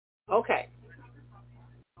Okay.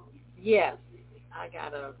 Yes. I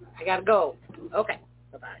gotta go. Okay.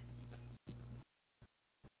 Bye-bye.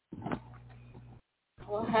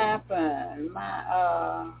 What happened?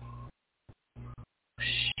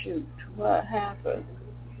 Shoot, what happened?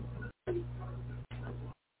 Shoot.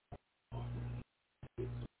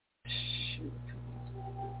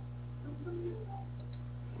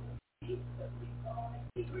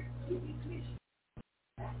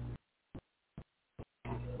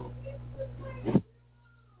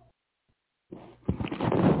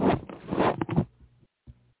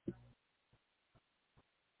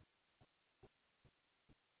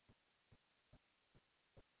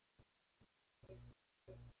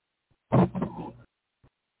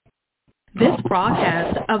 This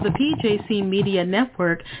broadcast of the PJC Media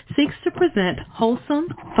Network seeks to present wholesome,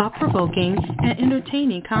 thought-provoking, and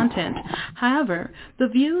entertaining content. However, the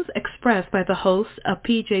views expressed by the hosts of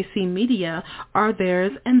PJC Media are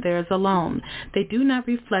theirs and theirs alone. They do not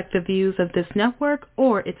reflect the views of this network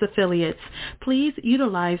or its affiliates. Please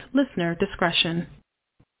utilize listener discretion.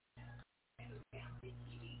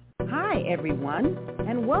 Hi, everyone,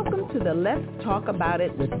 and welcome to the Let's Talk About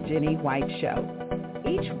It with Jenny White show.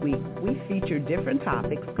 Each week, we feature different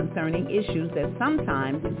topics concerning issues that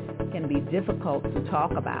sometimes can be difficult to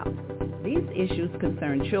talk about. These issues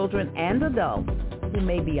concern children and adults who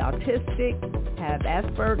may be autistic, have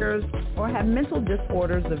Asperger's, or have mental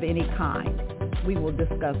disorders of any kind. We will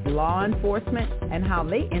discuss law enforcement and how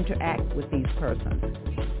they interact with these persons.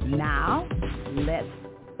 Now, let's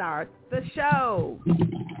start the show.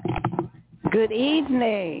 Good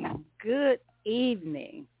evening. Good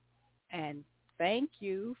evening. And thank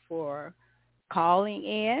you for calling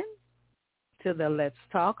in to the Let's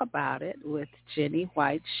Talk About It with Jenny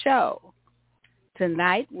White show.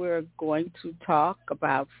 Tonight we're going to talk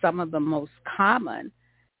about some of the most common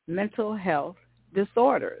mental health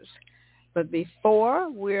disorders. But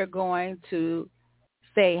before, we're going to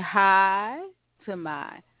say hi to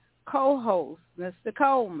my co-host, Mr.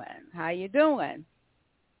 Coleman. How you doing?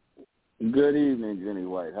 Good evening, Jenny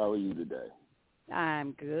White. How are you today?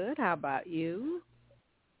 I'm good. How about you?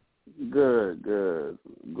 Good.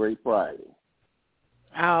 Great Friday.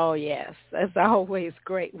 Oh, yes. It's always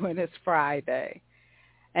great when it's Friday.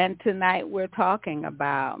 And tonight we're talking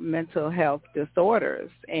about mental health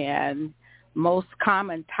disorders. And most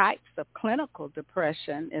common types of clinical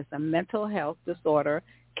depression is a mental health disorder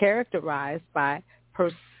characterized by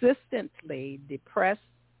persistently depressed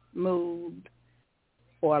mood,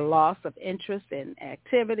 or loss of interest in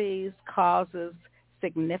activities, causes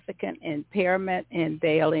significant impairment in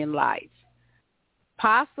daily life.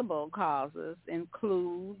 Possible causes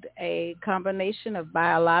include a combination of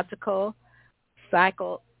biological,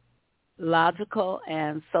 psychological,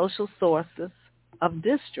 and social sources of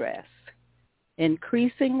distress.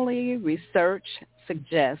 Increasingly, research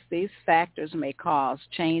suggests these factors may cause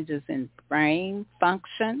changes in brain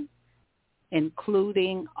function,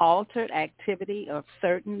 including altered activity of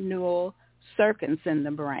certain neural circuits in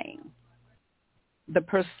the brain. The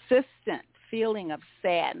persistent feeling of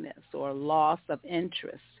sadness or loss of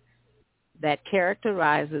interest that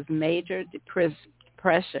characterizes major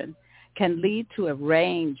depression can lead to a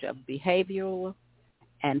range of behavioral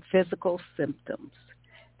and physical symptoms.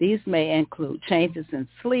 These may include changes in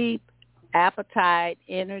sleep, appetite,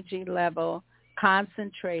 energy level,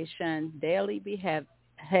 concentration, daily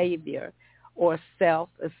behavior, or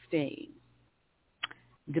self-esteem.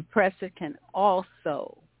 Depression can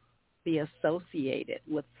also be associated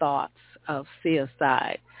with thoughts of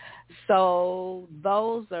suicide. So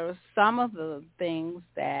those are some of the things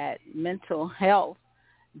that mental health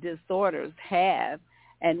disorders have.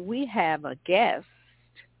 And we have a guest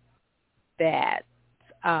that's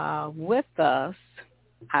with us.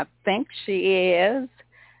 I think she is.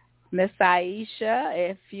 Miss Aisha,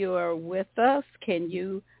 if you're with us, can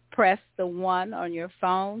you press the 1 on your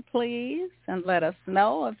phone, please, and let us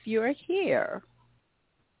know if you're here.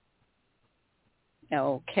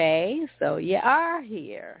 Okay, so you are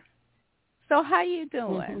here. So how you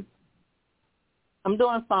doing? Mm-hmm. I'm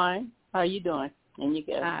doing fine. How are you doing? And you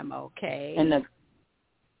guys? I'm okay. And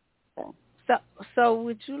So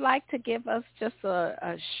would you like to give us just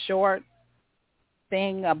a short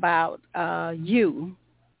thing about you?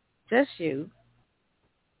 Just you.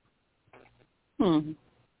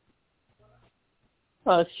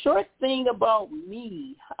 A short thing about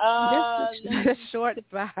me. Just a short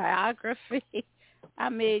biography. I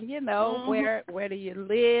mean, where do you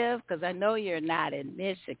live? Because I know you're not in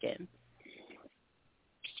Michigan.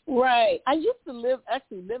 Right. I used to live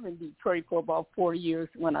in Detroit for about 4 years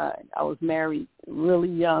when I was married really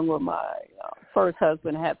young with my first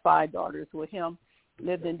husband. I had 5 daughters with him.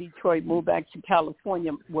 lived in Detroit, moved back to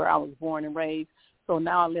California where I was born and raised. So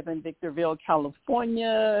now I live in Victorville,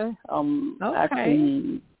 California. Okay.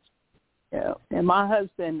 Actually, yeah. And my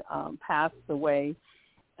husband passed away,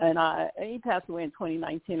 and he passed away in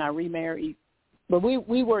 2019. I remarried, but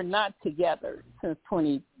we were not together since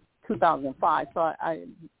 2005. So I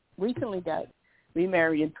recently got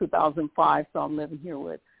remarried in 2005. So I'm living here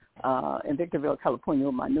in Victorville, California,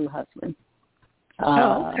 with my new husband.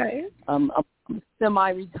 Okay. I'm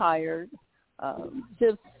semi-retired,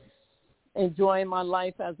 just enjoying my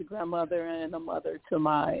life as a grandmother and a mother to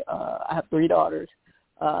I have 3 daughters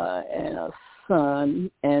and a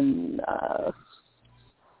son and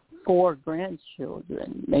 4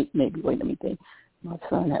 grandchildren. Maybe, wait, let me think. My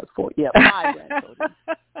son has 4, 5 grandchildren.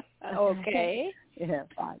 Okay. Yeah,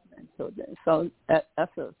 5 grandchildren. So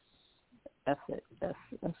that's a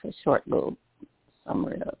short little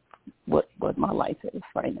summary of what my life is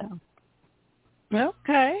right now.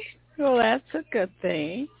 Okay. Well, that's a good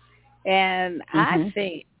thing. And I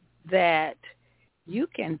think that you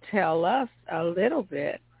can tell us a little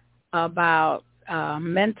bit about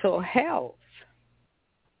mental health.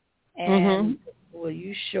 And will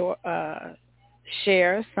you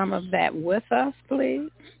share some of that with us, please?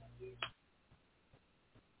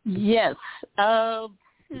 Yes.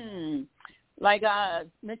 Like I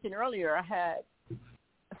mentioned earlier, I had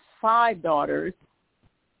 5 daughters.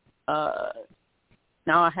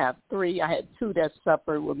 Now I have 3. I had 2 that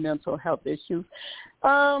suffered with mental health issues.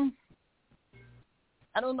 I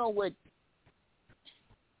don't know what.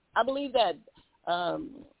 I believe that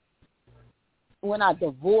when I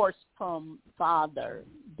divorced from father,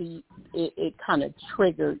 it kind of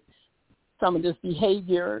triggered some of this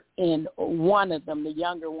behavior in one of them, the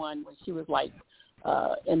younger one, when she was like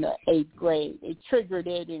in the 8th grade. It triggered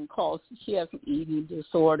it and caused. She has some eating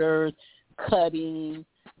disorders, cutting.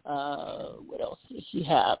 What else did she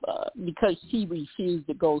have? Because she refused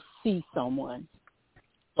to go see someone,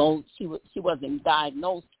 so she wasn't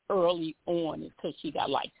diagnosed early on until she got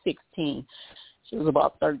like 16. She was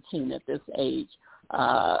about 13 at this age.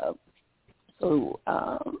 So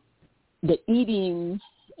the eating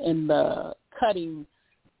and the cutting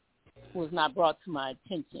was not brought to my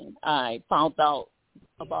attention. I found out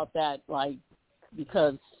about that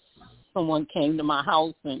because someone came to my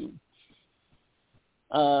house and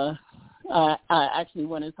I actually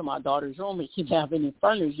went into my daughter's room and she didn't have any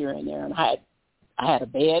furniture in there, and I had a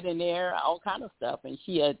bed in there, all kind of stuff, and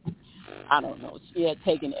she had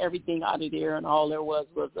taken everything out of there, and all there was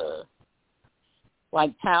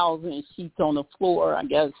like towels and sheets on the floor, I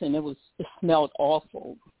guess, and it smelled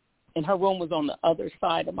awful. And her room was on the other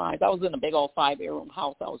side of mine. I was in a big old 5-bedroom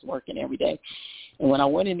house. I was working every day, and when I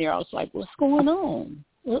went in there, I was like, "What's going on?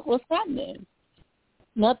 What's happening?"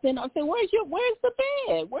 Nothing. I said, "Where's the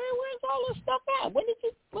bed? Where's all this stuff at? When did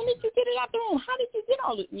you get it out the room? How did you get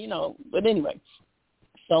all it?" But anyway,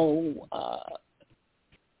 so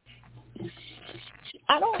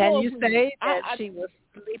I don't know. Can you say that she was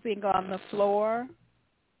sleeping on the floor?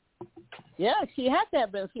 Yeah, she had to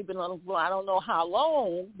have been sleeping on the floor. I don't know how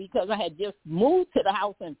long, because I had just moved to the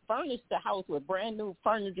house and furnished the house with brand new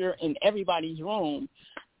furniture in everybody's room,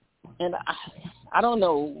 and I don't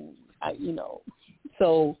know,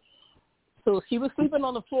 So she was sleeping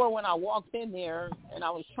on the floor when I walked in there, and I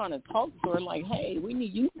was trying to talk to her like, "Hey, you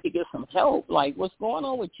need to get some help. Like, what's going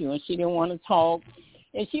on with you?" And she didn't want to talk.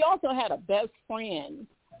 And she also had a best friend,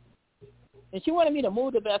 and she wanted me to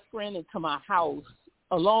move the best friend into my house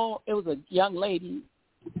alone. It was a young lady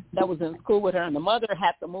that was in school with her, and the mother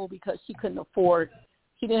had to move because she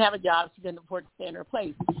didn't have a job. She couldn't afford to stay in her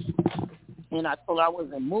place. And I told her I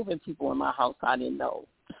wasn't moving people in my house. I didn't know.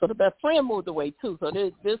 So the best friend moved away, too. So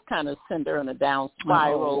this kind of sent her in a down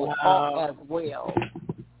spiral as well.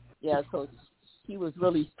 Yeah, so she was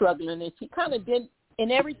really struggling. And she kind of did,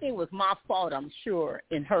 and everything was my fault, I'm sure,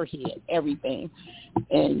 in her head, everything.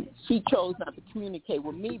 And she chose not to communicate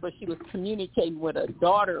with me, but she was communicating with a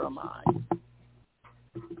daughter of mine.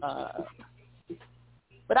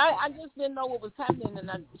 But I just didn't know what was happening,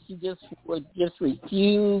 and she would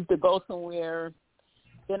refuse to go somewhere.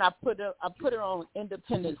 Then I put her on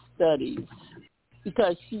independent studies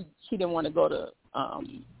because she didn't want to go to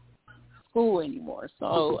school anymore.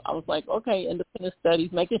 So I was like, okay, independent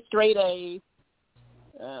studies, make it straight A's.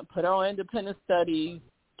 Put her on independent studies.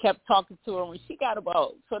 Kept talking to her when she got that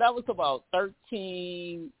was about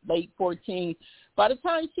 13, late 14. By the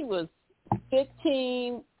time she was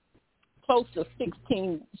 15, close to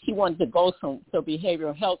 16, she wanted to go to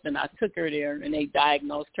behavioral health, and I took her there, and they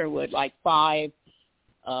diagnosed her with like 5.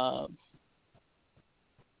 I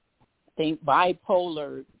think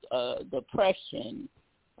bipolar, depression,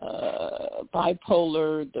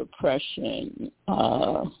 bipolar depression.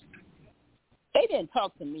 They didn't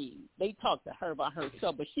talk to me. They talked to her by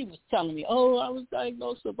herself, but she was telling me, "Oh, I was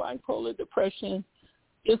diagnosed with bipolar depression."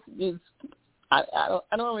 I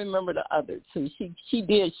don't remember the other two. She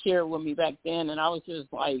did share with me back then, and I was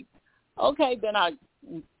just like, okay. Then I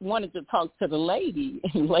wanted to talk to the lady,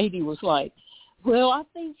 and the lady was like, "Well, I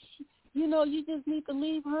think you just need to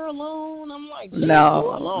leave her alone." I'm like,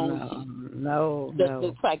 no.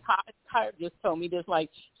 The psychiatrist told me this, like,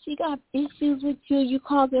 she got issues with you. You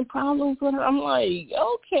causing problems with her. I'm like,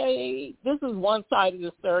 okay, this is one side of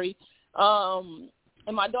the story.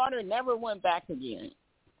 And my daughter never went back again.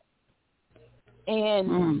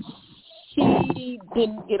 And she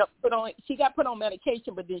didn't get put on. She got put on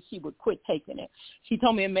medication, but then she would quit taking it. She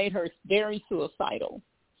told me it made her very suicidal.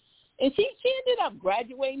 And she ended up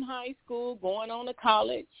graduating high school, going on to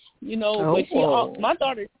college, But my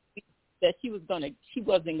daughter that she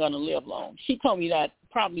wasn't gonna live long. She told me that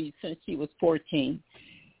probably since she was 14.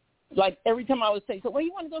 Like every time I would say, "So where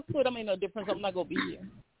you want to go to school?" That made no difference. I'm not gonna be here.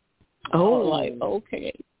 Oh, like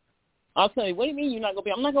okay. I'll say, "What do you mean you're not gonna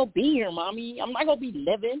be? I'm not gonna be here, mommy. I'm not gonna be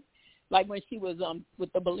living." Like when she was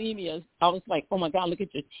with the bulimia, I was like, "Oh my God, look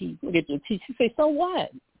at your teeth. Look at your teeth." She said, "So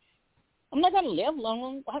what? I'm not going to live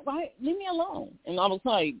long. Why? Leave me alone." And I was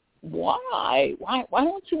like, why? Why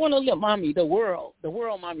don't you want to live, mommy? The world,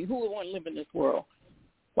 mommy. Who would want to live in this world?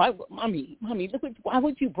 Why, mommy? Why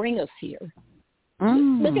would you bring us here?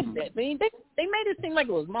 Look at that. I mean, they made it seem like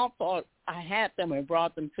it was my fault. I had them and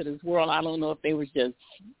brought them to this world. I don't know if they were just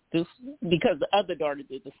because the other daughter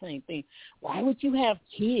did the same thing. Why would you have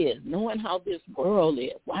kids knowing how this world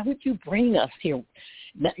is? Why would you bring us here?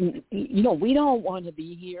 We don't want to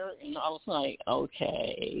be here. And I was like,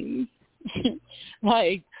 okay.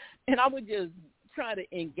 And I would just try to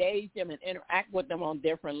engage them and interact with them on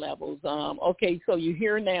different levels. Okay, so you're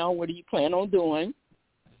here now. What do you plan on doing?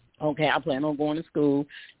 Okay, I plan on going to school,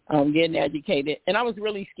 getting educated. And I was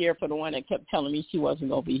really scared for the one that kept telling me she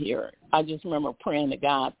wasn't going to be here. I just remember praying to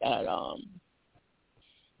God that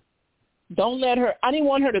don't let her – I didn't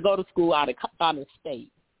want her to go to school out of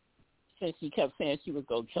state since she kept saying she was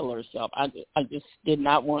going to kill herself. I just did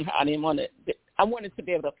not want her – I didn't want to – I wanted to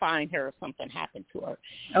be able to find her if something happened to her.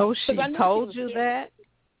 Oh, she told you that?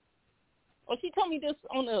 Well, she told me this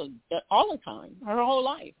all the time, her whole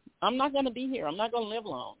life. I'm not going to be here. I'm not going to live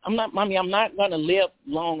long. I'm not going to live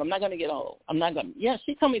long. I'm not going to get old.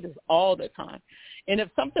 She told me this all the time. And if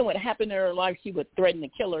something would happen in her life, she would threaten to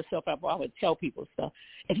kill herself. I would tell people stuff.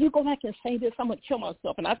 If you go back and say this, I'm going to kill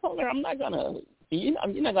myself. And I told her, I'm not going to, you're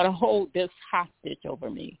not going to hold this hostage over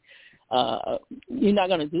me. You're not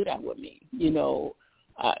going to do that with me.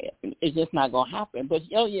 It's just not going to happen. But,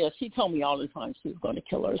 she told me all the time she was going to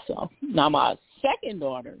kill herself. Now, my second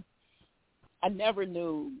daughter, I never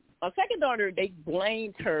knew. My second daughter, they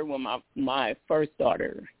blamed her when my first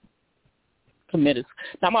daughter committed.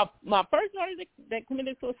 Now, my first daughter that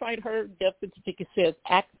committed suicide, her death certificate says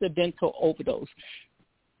accidental overdose.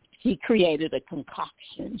 She created a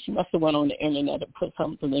concoction. She must have went on the internet and put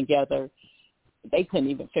something together. They couldn't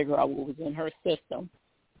even figure out what was in her system.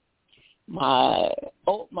 My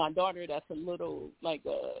daughter, that's a little, like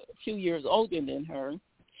a few years older than her,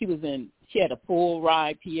 she had a full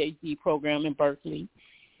ride PhD program in Berkeley.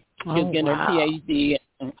 She was getting her PhD.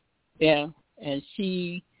 And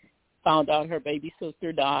she found out her baby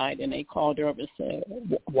sister died, and they called her up and said,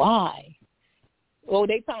 why? Well,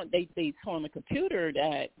 they saw on the computer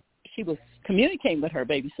that she was communicating with her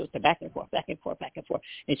baby sister back and forth.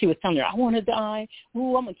 And she was telling her, I want to die.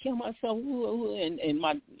 Ooh, I'm going to kill myself. Ooh. And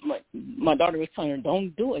my daughter was telling her,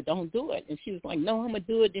 don't do it. And she was like, no, I'm going to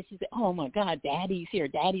do it. Then she said, oh, my God, Daddy's here.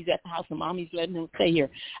 Daddy's at the house, and Mommy's letting him stay here.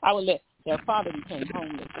 I would let their father became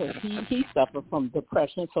homeless because he suffered from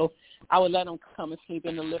depression. So I would let him come and sleep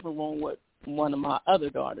in the living room with one of my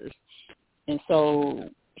other daughters. And so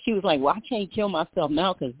she was like, well, I can't kill myself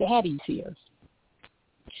now because Daddy's here.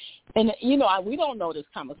 And, we don't know this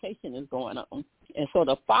conversation is going on. And so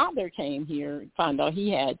the father came here, found out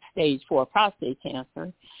he had stage 4 prostate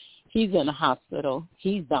cancer. He's in the hospital.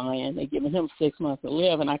 He's dying. They're giving him 6 months to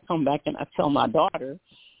live. And I come back and I tell my daughter,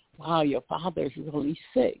 wow, your father's really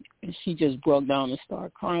sick. And she just broke down and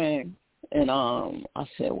started crying. And I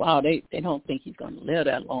said, wow, they don't think he's going to live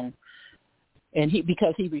that long. And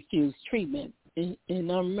because he refused treatment. And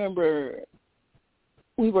I remember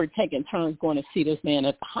we were taking turns going to see this man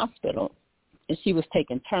at the hospital, and she was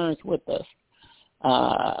taking turns with us.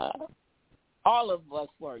 All of us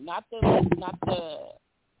were, not the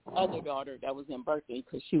other daughter that was in Berkeley,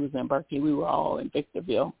 because she was in Berkeley. We were all in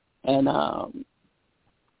Victorville, and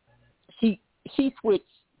she switched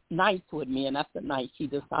nights with me, and that's the night she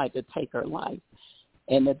decided to take her life.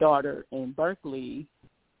 And the daughter in Berkeley,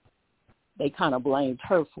 they kind of blamed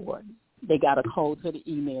her for it. They got a code to the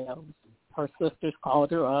emails. Her sisters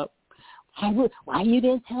called her up. Why you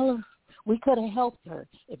didn't tell us? We could have helped her.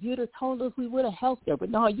 If you'd have told us, we would have helped her.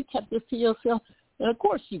 But no, you kept this to yourself. And, of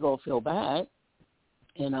course, she going to feel bad.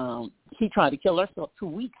 And she tried to kill herself 2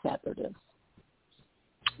 weeks after this.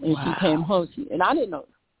 And wow. She came home. And I didn't know.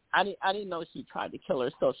 I didn't know she tried to kill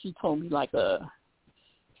herself. She told me like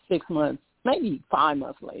 6 months, maybe 5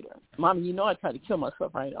 months later, Mommy, you know I tried to kill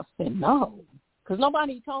myself, right? I said, no, because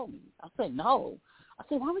nobody told me. I said, no. I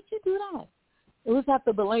said, why would you do that? It was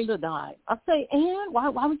after Belayla died. I said, and why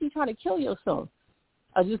would you try to kill yourself?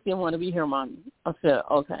 I just didn't want to be here, Mommy. I said,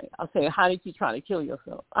 okay. I said, how did you try to kill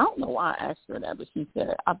yourself? I don't know why I asked her that, but she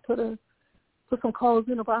said, I put some coals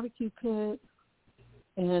in a barbecue pit,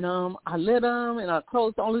 and I lit them, and I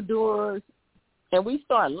closed all the doors, and we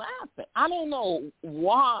started laughing. I don't know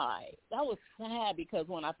why. That was sad because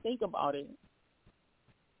when I think about it,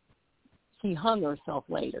 she hung herself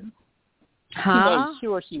later. Huh? She made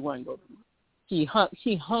sure she wasn't going to.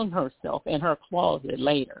 She hung herself in her closet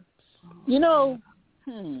later. You know,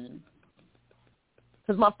 because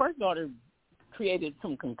my first daughter created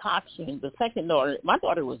some concoction. The second daughter, my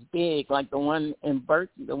daughter was big, like the one in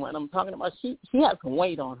Berkeley, the one I'm talking about. She had some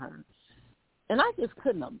weight on her. And I just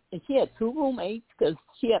couldn't. And she had 2 roommates because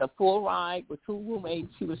she had a full ride with 2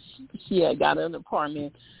 roommates. She had got an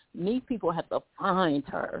apartment. And these people had to find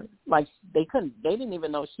her. Like they didn't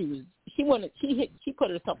even know she was. She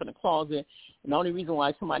put herself in a closet. And the only reason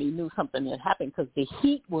why somebody knew something had happened because the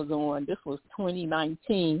heat was on. This was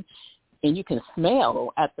 2019, and you can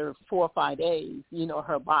smell after 4 or 5 days. You know,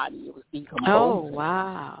 her body it was decomposing. Oh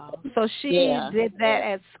wow! So she did that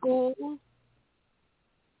at school.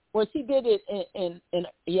 Well, she did it in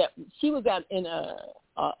she was in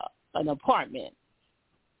an apartment.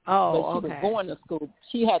 Oh, but she okay. was going to school.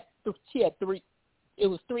 She had 3. It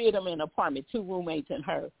was 3 of them in an apartment, 2 roommates and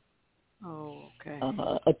her. Oh, okay.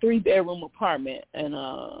 A 3-bedroom apartment, and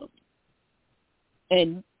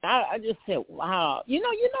I just said, wow, you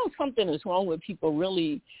know something is wrong with people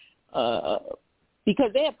really,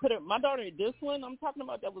 because they had put her. My daughter, this one I'm talking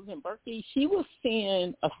about, that was in Berkeley. She was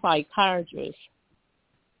seeing a psychiatrist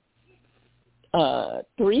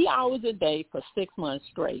 3 hours a day for 6 months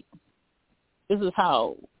straight. This is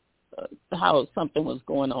how something was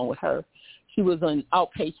going on with her. She was on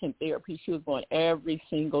outpatient therapy. She was going every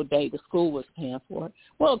single day. The school was paying for it.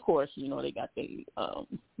 Well, of course, they got the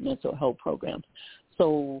mental health programs.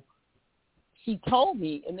 So she told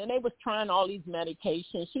me, and then they was trying all these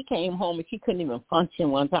medications. She came home and she couldn't even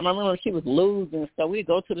function one time. I remember she was losing stuff. We'd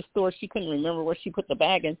go to the store. She couldn't remember where she put the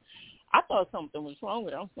bag in. I thought something was wrong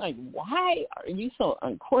with her. I was like, why are you so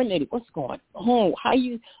uncoordinated? What's going on?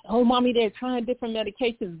 Mommy, they're trying different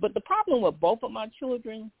medications. But the problem with both of my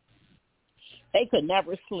children, they could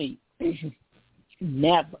never sleep.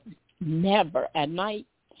 Never. At night,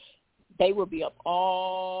 they would be up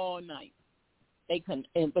all night. They couldn't,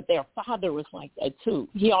 but their father was like that too.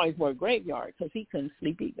 He always worked graveyard because he couldn't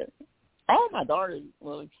sleep either. All my daughters,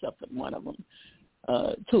 well, except for one of them,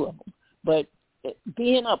 2 of them, but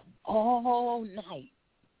being up all night,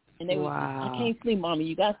 and they would, I can't sleep, Mommy.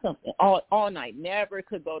 You got something all night. Never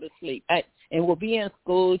could go to sleep, and we'll be in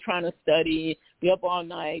school trying to study, be up all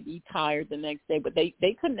night, be tired the next day. But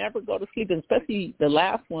they could never go to sleep, and especially the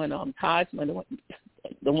last one, Tajma,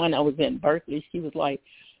 the one that was in Berkeley. She was like,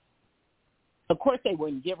 of course they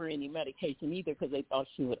wouldn't give her any medication either because they thought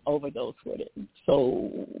she would overdose with it.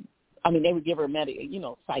 So, I mean, they would give her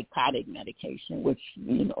psychotic medication, which,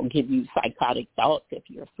 give you psychotic thoughts if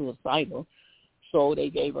you're suicidal. So they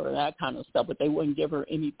gave her that kind of stuff, but they wouldn't give her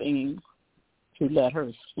anything to let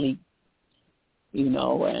her sleep,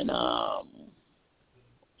 and,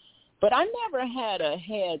 but I never had a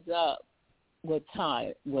heads up with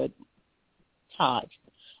Taj.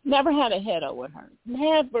 Never had a head up with her.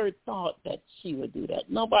 Never thought that she would do that.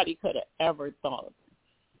 Nobody could have ever thought.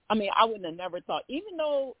 I mean, I wouldn't have never thought, even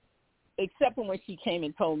though, except for when she came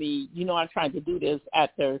and told me, I tried to do this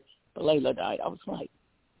after Belayla died. I was like,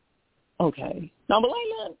 okay. Now,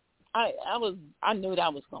 Belayla, I knew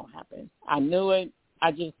that was going to happen. I knew it.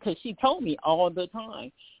 Because she told me all the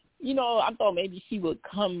time. I thought maybe she would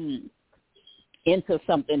come into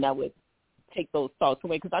something that would take those thoughts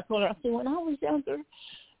away. Because I told her, I said, when I was younger,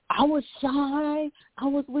 I was shy. I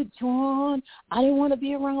was withdrawn. I didn't want to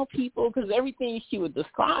be around people because everything she would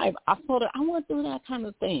describe, I told her, I want to do that kind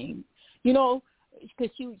of thing. Because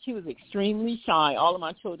she was extremely shy. All of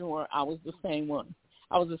my children were. I was the same one.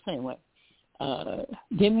 I was the same way.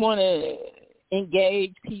 Didn't want to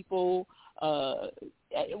engage people.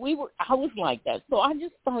 I was like that. So I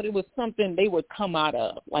just thought it was something they would come out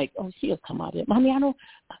of. Like, oh, she'll come out of it. Mommy,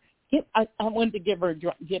 I wanted to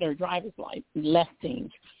get her driver's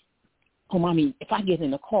lessons. Oh, Mommy, if I get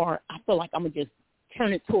in the car, I feel like I'm going to just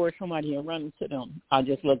turn it towards somebody and run into them. I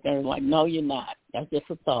just looked at her like, no, you're not. That's just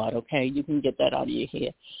a thought, okay? You can get that out of your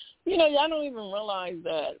head. You know, y'all don't even realize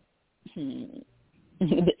that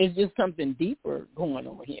it's just something deeper going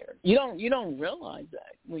on here. You don't realize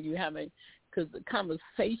that when you have because the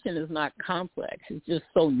conversation is not complex. It's just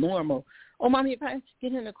so normal. Oh, Mommy, if I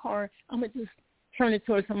get in the car, I'm going to just turn it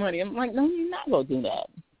towards somebody. I'm like, no, you're not going to do that.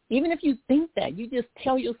 Even if you think that, you just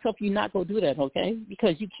tell yourself you're not going to do that, okay?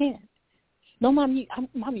 Because you can't. No, Mommy,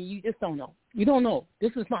 you just don't know. You don't know.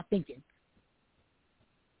 This is my thinking.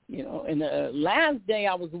 You know, and the last day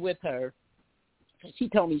I was with her, she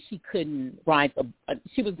told me she couldn't ride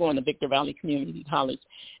she was going to Victor Valley Community College,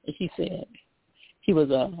 and she said she was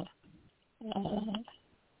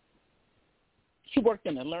she worked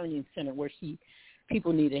in a learning center where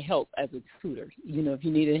people needed help as a tutor. You know, if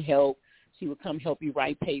you needed help, she would come help you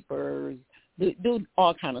write papers, do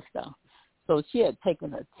all kind of stuff. So she had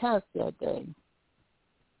taken a test that day.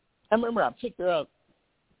 I remember I picked her up.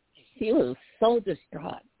 She was so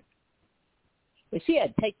distraught. But she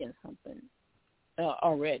had taken something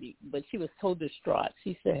already, but she was so distraught.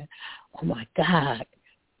 She said, oh, my God.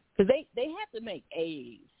 Because they had to make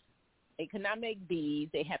A's. They could not make B's.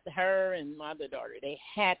 They had to, her and my other daughter, they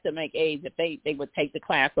had to make A's if they would take the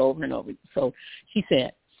class over and over. So she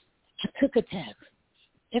said, I took a test.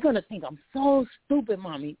 They're going to think I'm so stupid,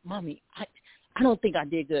 Mommy. I don't think I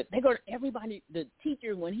did good. Everybody, the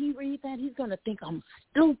teacher, when he reads that, he's going to think I'm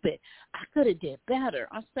stupid. I could have did better.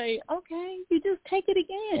 I say, okay, you just take it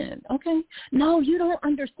again, okay? No, you don't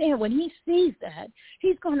understand. When he sees that,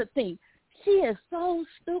 he's going to think, she is so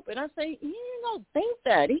stupid. I say, he ain't going to think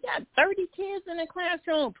that. He got 30 kids in the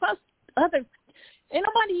classroom, plus other, and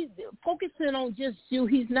nobody's focusing on just you.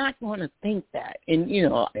 He's not going to think that. And, you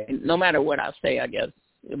know, no matter what I say, I guess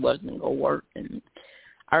it wasn't going to work. And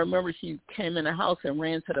I remember she came in the house and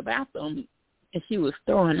ran to the bathroom, and she was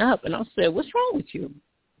throwing up. And I said, what's wrong with you?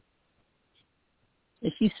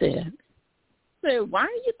 And she said, why are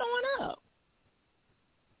you throwing up?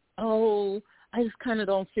 Oh, I just kind of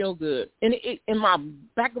don't feel good. And in my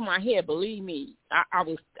back of my head, believe me, I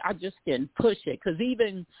just didn't push it. Because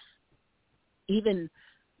even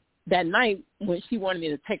that night when she wanted me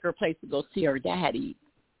to take her place to go see her daddy,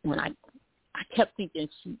 when I kept thinking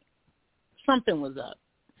something was up.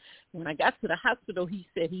 When I got to the hospital, he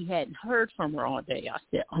said he hadn't heard from her all day. I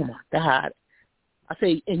said, oh, my God. I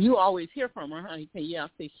said, and you always hear from her, huh? He said, yeah. I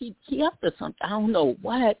said, she up to something. I don't know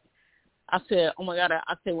what. I said, oh, my God.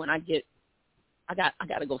 I said, when I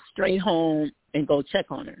got to go straight home and go check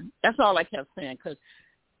on her. That's all I kept saying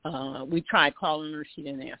because we tried calling her. She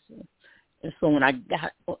didn't answer. And so when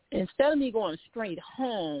instead of me going straight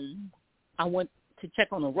home, I went to check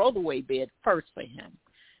on the rollaway bed first for him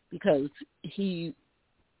because he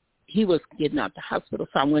was getting out the hospital.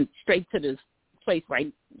 So I went straight to this place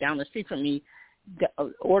right down the street from me,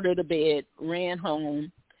 ordered a bed, ran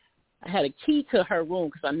home. I had a key to her room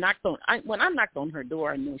because when I knocked on her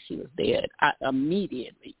door, I knew she was dead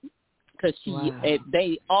immediately because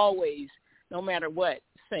they always, no matter what,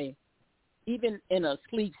 say, even in a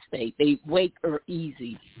sleep state, they wake her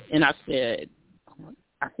easy. And I said,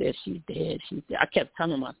 she's dead. She's dead. I kept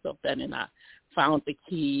telling myself that, and I found the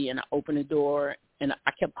key, and I opened the door, and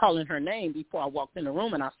I kept calling her name before I walked in the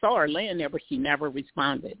room, and I saw her laying there, but she never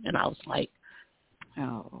responded. And I was like,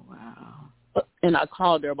 oh, wow. And I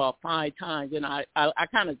called her about 5 times, and I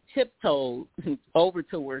kind of tiptoed over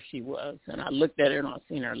to where she was, and I looked at her, and I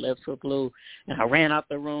seen her lips were blue, and I ran out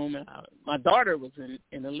the room, and my daughter was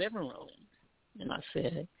in the living room, and I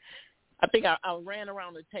said, I think I ran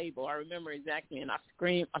around the table. I remember exactly, and I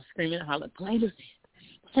screamed and hollered, Layla's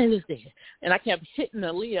dead. And I kept hitting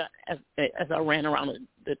Aaliyah as I ran around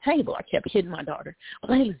the table. I kept hitting my daughter,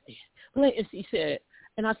 Layla's dead. And she said,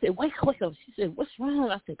 and I said, wake up. She said, what's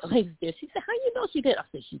wrong? I said, Layla's dead. She said, how you know she dead? I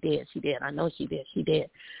said, she dead. I know she dead.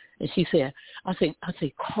 And she said, I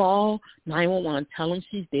said, call 911, tell them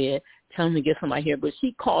she's dead, tell them to get somebody here. But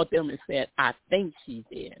she called them and said, I think she's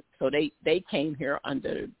dead. So they came here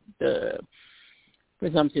under the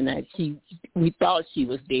presumption that we thought she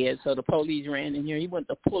was dead. So the police ran in here. He went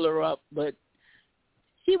to pull her up, but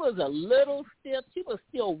she was a little stiff. She was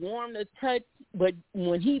still warm to touch, but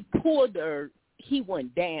when he pulled her, he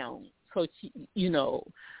went down. So she,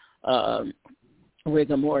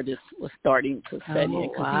 rigor mortis was starting to set in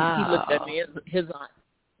because he looked at me.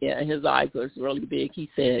 His eyes was really big. He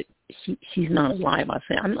said, "She's not alive." I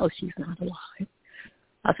said, "I know she's not alive."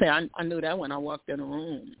 I say I knew that when I walked in the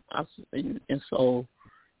room. And so,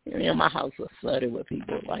 my house was flooded with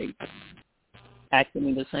people, like, asking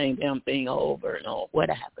me the same damn thing over and over. What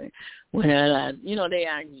happened? When they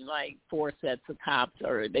ask me like 4 sets of cops,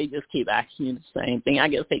 or they just keep asking you the same thing. I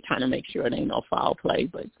guess they trying to make sure it ain't no foul play,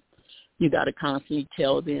 but you got to constantly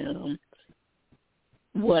tell them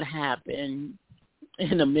what happened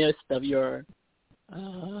in the midst of your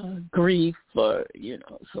grief, or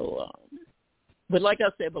So, but like I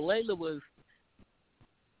said, but Layla was.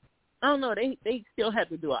 I don't know. They still had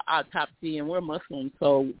to do an autopsy, and we're Muslims,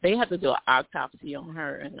 so they had to do an autopsy on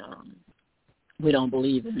her, and we don't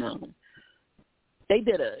believe in them. They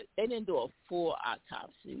didn't do a full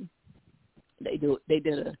autopsy.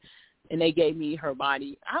 And they gave me her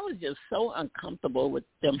body. I was just so uncomfortable with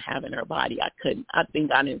them having her body. I think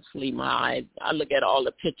I didn't sleep my eyes. I look at all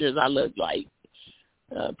the pictures. I look like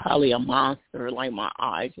probably a monster. Like my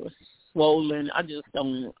eyes were swollen. I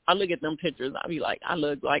look at them pictures. I be like, I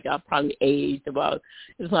look like I probably aged about.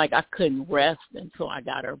 It's like I couldn't rest until I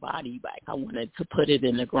got her body back. I wanted to put it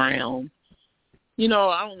in the ground. I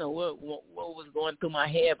don't know what was going through my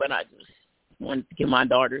head, but I just wanted to get my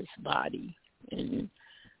daughter's body and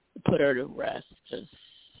put her to rest. Just,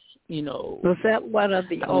 Was that one of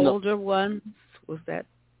the older ones? Was that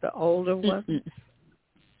the older one? Mm-mm.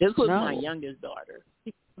 This was my youngest daughter.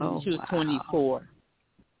 She was 24.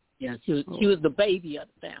 Yeah, she was the baby of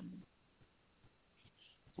the family.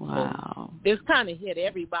 Wow. So this kind of hit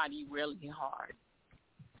everybody really hard.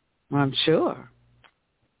 I'm sure.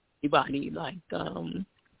 Everybody, like,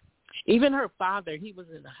 even her father, he was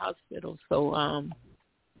in the hospital. So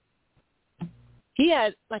he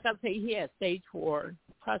had, like I say, he had stage 4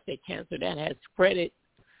 prostate cancer that had spread it.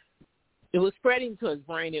 It was spreading to his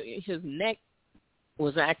brain. His neck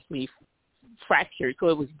was actually fractured, so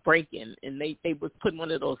it was breaking, and they was putting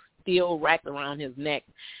one of those steel racks around his neck.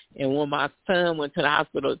 And when my son went to the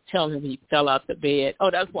hospital to tell him, he fell out the bed.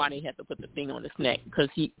 Oh, that's why they had to put the thing on his neck, because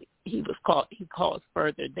he caused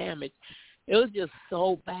further damage. It was just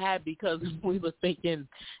so bad, because we were thinking,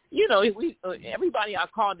 everybody I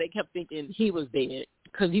called, they kept thinking he was dead,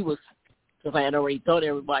 because I had already told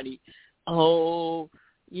everybody, but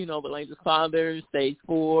like his father, stage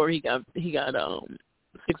 4, he got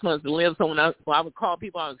 6 months to live. So when I would call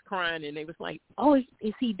people, I was crying, and they was like, "Oh,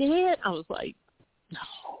 is he dead?" I was like, "No,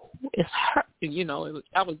 it's hard."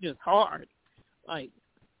 I was just hard. Like,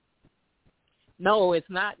 no, it's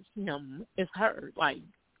not him. It's her. Like,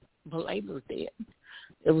 Belay was dead.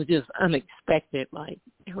 It was just unexpected. Like,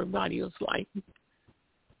 everybody was like,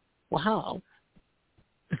 "Wow,"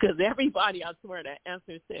 because everybody, I swear, that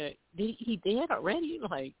answer said, "He dead already?"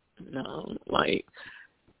 Like, no, like.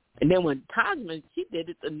 And then when Tajman, she did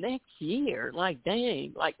it the next year. Like,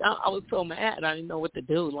 dang. Like, I was so mad. I didn't know what to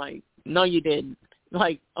do. Like, no, you didn't.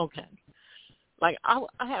 Like, okay. Like, I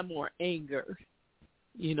had more anger,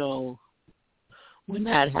 when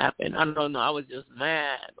that happened. I don't know. I was just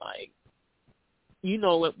mad. Like, and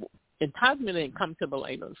Tajman didn't come to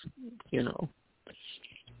Belayla's,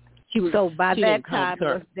 So by that time,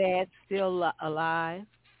 was Dad still alive?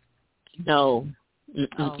 No.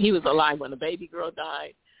 Oh. He was alive when the baby girl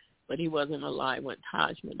died. But he wasn't alive when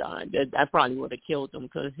Tajma died. That probably would have killed him,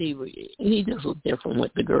 because he just was different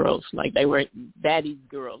with the girls. Like, they were daddy's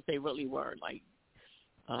girls. They really were. Like,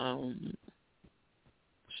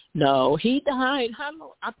 no, he died.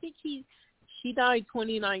 I think she died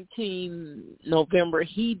 2019 November.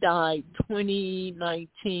 He died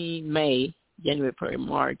 2019 May, January, February,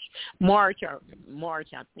 March. March,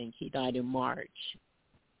 I think he died in March.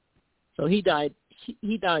 So he died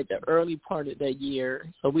the early part of the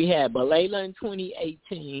year. So we had Belayla in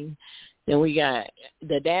 2018. Then we got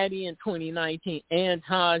the daddy in 2019 and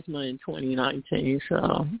Tajma in 2019.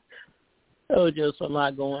 So it was just a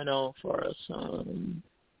lot going on for us. So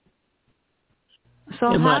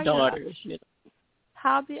and my daughters.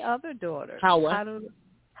 How the other daughters? How what?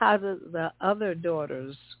 How do the other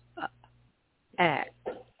daughters act?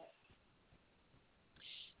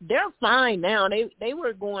 They're fine now. They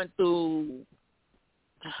were going through,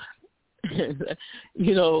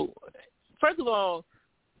 first of all,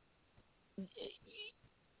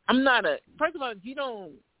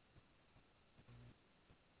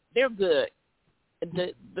 they're good.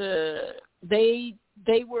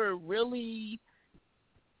 They were really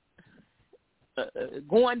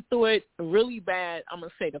going through it really bad, I'm going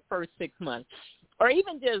to say the first 6 months, or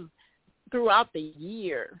even just throughout the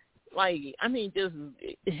year. Like, I mean, just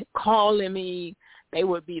calling me. They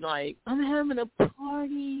would be like, I'm having a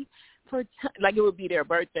party for, like, it would be their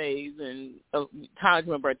birthdays, and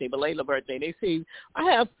Tajma's birthday, Belayla's birthday. They say, I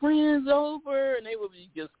have friends over, and they would be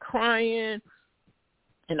just crying.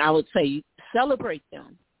 And I would say celebrate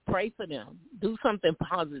them, pray for them, do something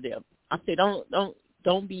positive. I say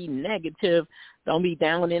don't be negative, don't be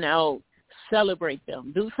down and out. Celebrate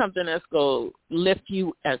them. Do something that's going to lift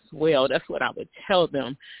you as well. That's what I would tell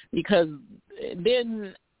them, because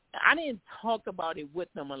then I didn't talk about it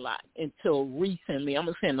with them a lot until recently. I'm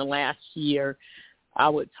going to say in the last year, I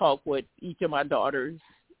would talk with each of my daughters,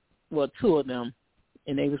 well, two of them,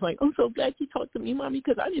 and they was like, I'm so glad you talked to me, Mommy,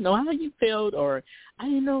 because I didn't know how you felt, or I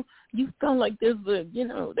didn't know you felt like this, but,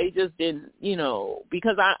 they just didn't,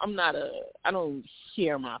 because I don't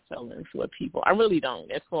share my feelings with people. I really don't.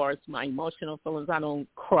 As far as my emotional feelings, I don't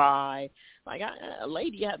cry. Like, a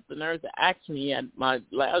lady had the nerve to ask me at my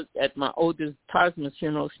oldest husband's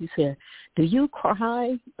funeral, she said, do you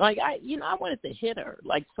cry? Like, I wanted to hit her,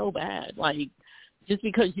 like, so bad. Like, just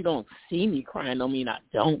because you don't see me crying don't mean I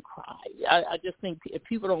don't cry. I just think if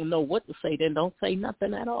people don't know what to say, then don't say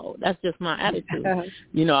nothing at all. That's just my attitude. I've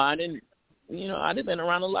been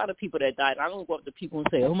around a lot of people that died. I don't go up to people and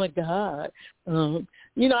say, oh, my God.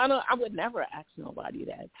 I would never ask nobody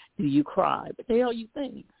that. Do you cry? But the hell you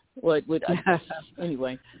think?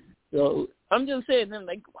 Anyway, so I'm just saying,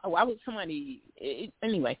 like, why would somebody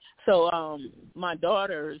anyway? So my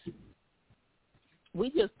daughters,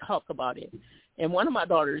 we just talk about it. And one of my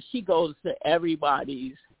daughters, she goes to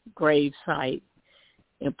everybody's grave site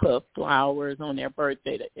and put flowers on their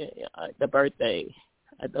birthday. She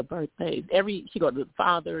goes to the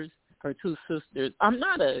fathers, her two sisters. I'm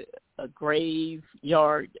not a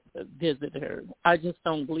graveyard visitor. I just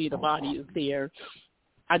don't believe the body is there.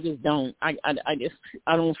 I just don't. I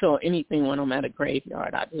don't feel anything when I'm at a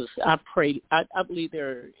graveyard. I pray. I believe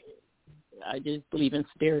I just believe in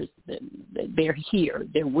spirits that they're here.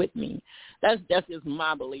 They're with me. That's just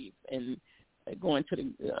my belief. And going to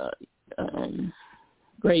the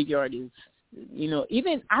graveyard is,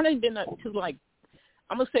 even I done been up to, like,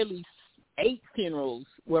 I'm going to say at least 8 funerals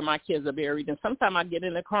where my kids are buried. And sometimes I get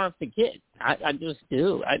in the car and forget. I just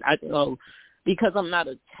do. I go because I'm not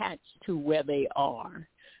attached to where they are,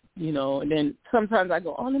 And then sometimes I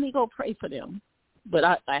go, let me go pray for them. But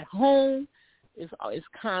at home, it's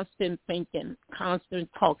constant thinking, constant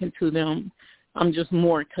talking to them. I'm just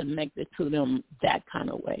more connected to them that kind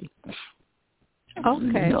of way.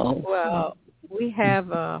 Okay. Well, we have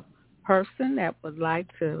a person that would like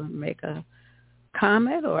to make a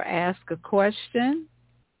comment or ask a question.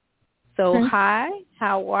 So, Hi,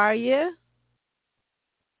 how are you?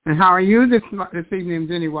 And how are you this evening,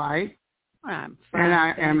 Jenny White? I'm fine. And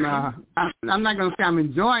I am. I'm not going to say I'm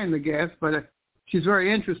enjoying the guest, but she's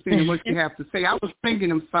very interesting in what you have to say. I was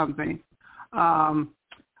thinking of something.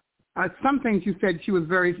 Some things you said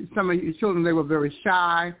some of your children, they were very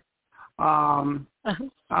shy. And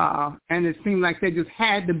it seemed like they just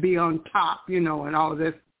had to be on top, and all of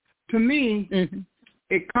this. To me,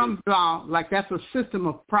 it comes out like that's a system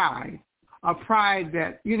of pride, a pride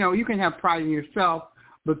that, you can have pride in yourself,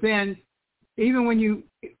 but then even when you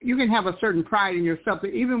can have a certain pride in yourself,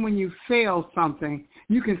 that even when you fail something,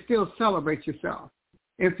 you can still celebrate yourself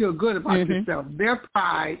and feel good about yourself. Their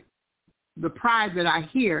pride, the pride that I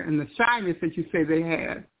hear and the shyness that you say they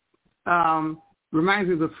had, reminds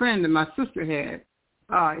me of a friend that my sister had.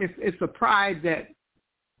 It's a pride that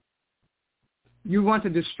you want to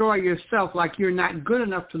destroy yourself, like you're not good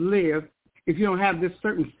enough to live if you don't have this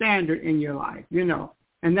certain standard in your life,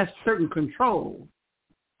 and that's certain control.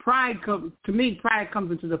 Pride comes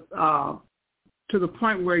into to the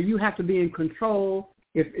point where you have to be in control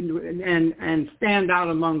and stand out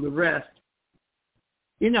among the rest.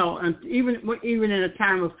 And even in a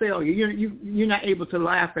time of failure, you're not able to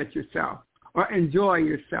laugh at yourself or enjoy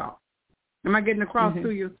yourself. Am I getting across to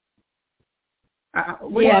you?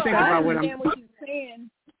 What do you think about what I'm saying?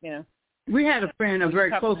 Yeah. We had a friend, a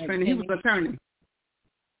very close friend. He was an attorney.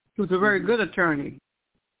 He was a very good attorney,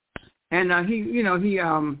 and he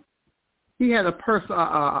had a person.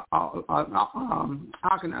 How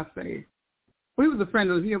can I say? Well, he was a friend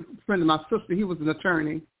of my sister. He was an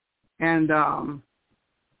attorney, and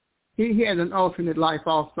he had an alternate life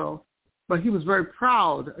also. But he was very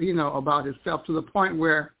proud, about himself, to the point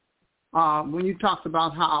where when you talked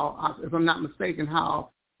about how, if I'm not mistaken,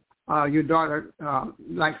 how your daughter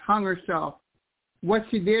hung herself, what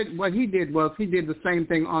he did was he did the same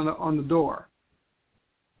thing on the door.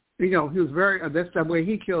 He was that's the way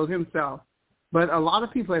he killed himself. But a lot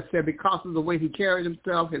of people have said because of the way he carried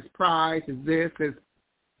himself, his pride, his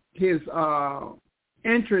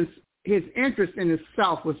interest in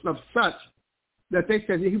himself was of such that they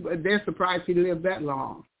said they're surprised he lived that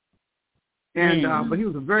long. And but he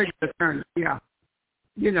was a very good attorney, yeah.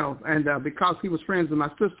 And because he was friends with my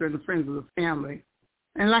sister and the friends of the family,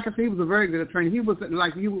 And like I said, he was a very good attorney. He was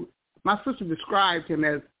like you. My sister described him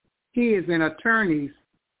as he is an attorney's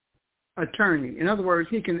attorney. In other words,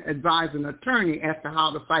 he can advise an attorney as to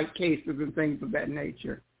how to fight cases and things of that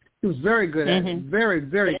nature. He was very good at it, very,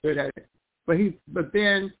 very good at it. But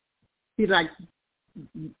then he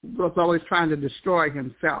was always trying to destroy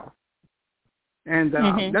himself, and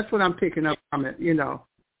that's what I'm picking up from it.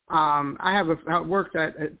 I worked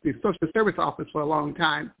at the social service office for a long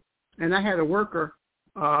time, and I had a worker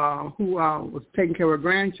who was taking care of her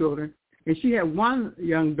grandchildren, and she had one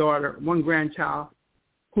young daughter, one grandchild,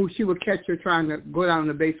 who she would catch her trying to go down in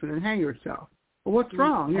the basement and hang herself. Well, what's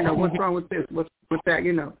wrong? What's wrong with this? What's with that?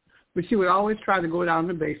 But she would always try to go down in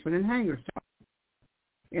the basement and hang herself,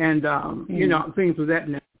 and things of that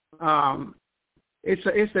nature.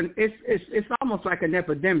 It's almost like an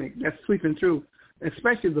epidemic that's sweeping through,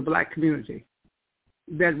 especially the black community.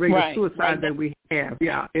 That rate of suicide that we have,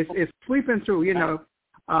 it's sweeping through.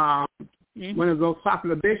 One of those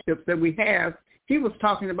popular bishops that we have, he was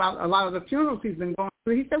talking about a lot of the funerals he's been going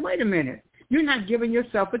through. He said, "Wait a minute, you're not giving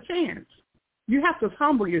yourself a chance. You have to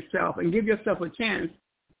humble yourself and give yourself a chance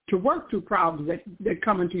to work through problems that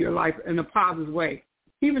come into your life in a positive way."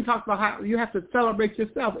 He even talks about how you have to celebrate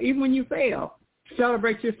yourself. Even when you fail,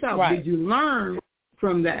 celebrate yourself. Right. Did you learn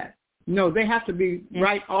from that? No, they have to be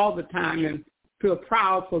right all the time and feel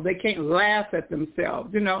proud so they can't laugh at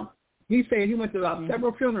themselves. He said he went to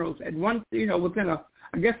several funerals at one, within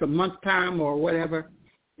a month time or whatever,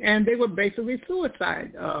 and they were basically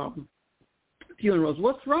suicide funerals.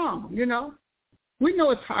 What's wrong? We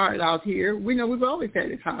know it's hard out here. We know we've always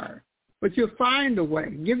had it hard, but you'll find a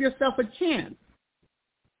way. Give yourself a chance.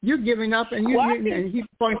 You're giving up, and and he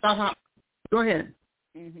points out how. Go ahead.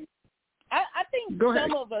 Mm-hmm. I think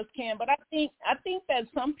some of us can, but I think that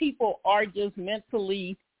some people are just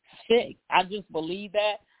mentally sick. I just believe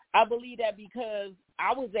that. I believe that because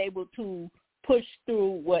I was able to push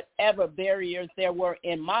through whatever barriers there were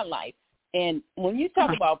in my life. And when you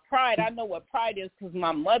talk about pride, I know what pride is because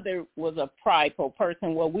my mother was a prideful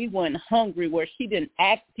person where we weren't hungry, where she didn't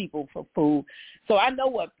ask people for food. So I know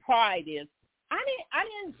what pride is. I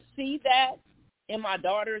didn't see that in my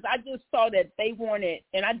daughters. I just saw that they wanted,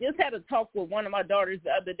 and I just had a talk with one of my daughters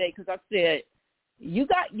the other day because I said, you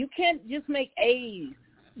can't just make A's.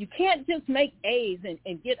 You can't just make A's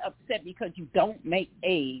and get upset because you don't make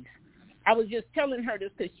A's. I was just telling her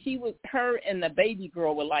this because her and the baby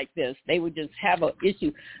girl were like this. They would just have an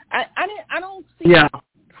issue. I don't see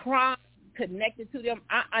pride connected to them.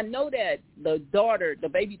 I know that the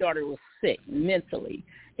baby daughter was sick mentally,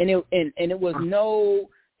 and it was no.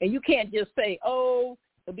 And you can't just say,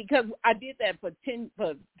 because I did that for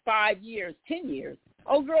 5 years, 10 years.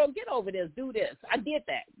 Oh, girl, get over this, do this. I did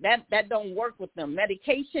that. That don't work with them.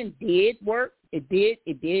 Medication did work. It did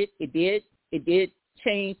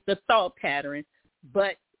change the thought pattern,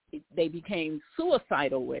 but they became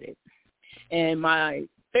suicidal with it. And my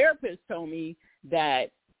therapist told me that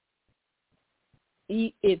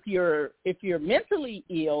if you're mentally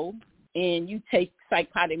ill and you take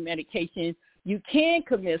psychotic medication, you can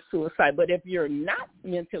commit suicide. But if you're not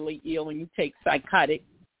mentally ill and you take psychotic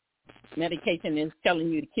medication and it's telling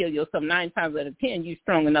you to kill yourself, 9 times out of 10, you're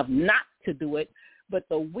strong enough not to do it. But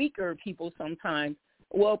the weaker people sometimes,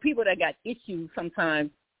 people that got issues,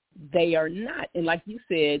 sometimes they are not. And like you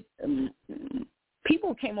said,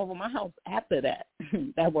 people came over my house after that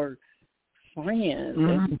that were friends.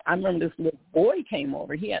 Mm-hmm. I remember this little boy came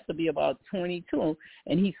over. He had to be about 22,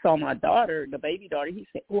 and he saw my daughter, the baby daughter. He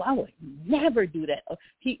said, I would never do that.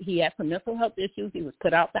 He had some mental health issues. He was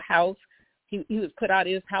put out the house. He was put out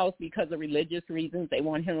of his house because of religious reasons. They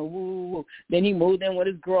wanted him to woo. Then he moved in with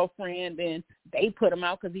his girlfriend. Then they put him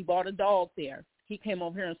out because he bought a dog there. He came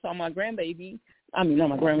over here and saw my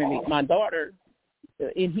my daughter,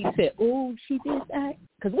 and he said, she did that?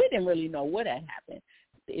 Because we didn't really know what had happened,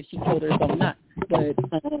 if she killed herself or not. But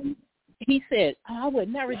he said, I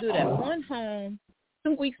would never do that. Went home,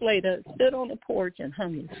 2 weeks later, stood on the porch and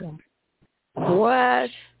hung himself. What?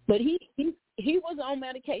 But he was on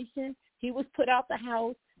medication. He was put out the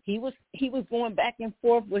house. He was going back and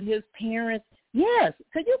forth with his parents. Yes,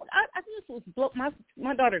 because I just was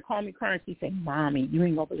my daughter called me crying. She said, "Mommy, you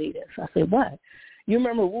ain't gonna believe this." I said, "What? You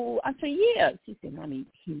remember?" I said, "Yeah." She said, "Mommy,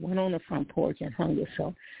 he went on the front porch and hung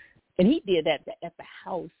himself." And he did that at the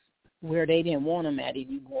house where they didn't want him at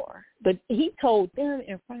anymore. But he told them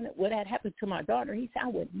in front of what had happened to my daughter. He said, I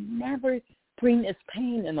would never bring this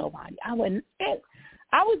pain to nobody. I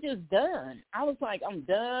was just done. I was like, I'm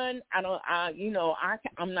done.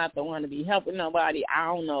 I'm not the one to be helping nobody. I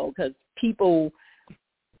don't know, because some people,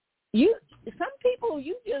 I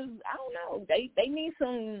don't know, they need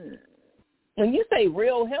some when you say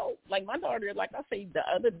real help, like my daughter, like I say, the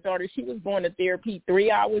other daughter, she was going to therapy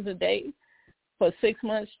 3 hours a day for 6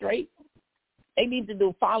 months straight. They need to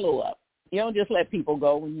do follow-up. You don't just let people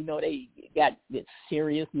go when you know they got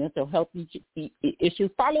serious mental health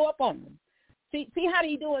issues. Follow up on them. See how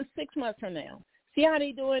they doing 6 months from now. See how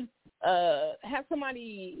they doing. Have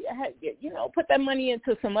somebody, put that money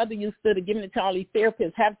into some other use instead of giving it to all these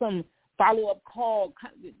therapists. Have some follow-up call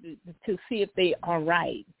to see if they are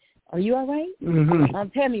right. Are you all right? Mm-hmm.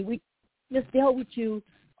 Tell me, we just dealt with you.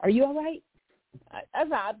 Are you all right? That's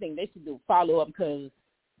how I think they should do follow-up, because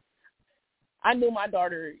I knew my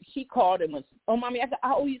daughter, she called and was, oh, Mommy, I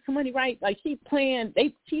owe you some money, right? Like, she planned,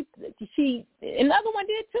 another one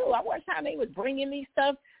did too. I watched how they was bringing these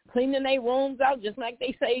stuff, cleaning their rooms out just like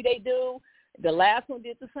they say they do. The last one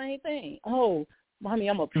did the same thing. Oh, Mommy,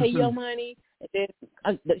 I'm going to pay your money. And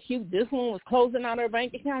then this one was closing out her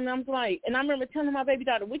bank account, and I was like, and I remember telling my baby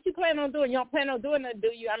daughter, what you plan on doing? You don't plan on doing that, do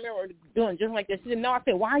you? I remember doing just like this. She said, no. I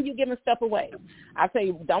said, why are you giving stuff away? I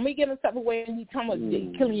say, don't be giving stuff away and you talking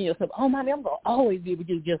about killing yourself. Oh, Mommy, I'm going to always be with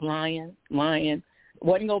you, just lying. Wasn't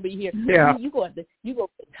going to be here. Yeah. You go get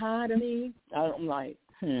tired of me? I'm like,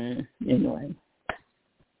 anyway.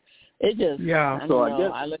 It just, yeah.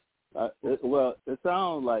 I guess, it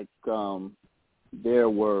sounds like there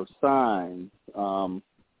were signs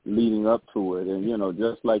leading up to it. And,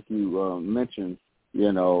 just like you mentioned,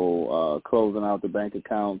 closing out the bank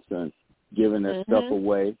accounts and giving that stuff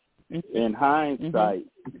away. In hindsight,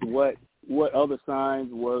 what other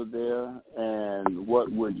signs were there, and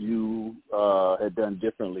what would you have done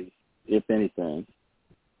differently, if anything?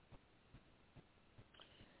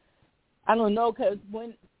 I don't know, because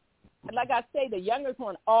like I say, the youngest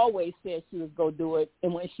one always said she was going to do it.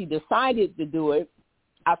 And when she decided to do it,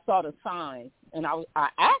 I saw the signs. And I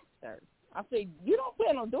asked her. I said, you don't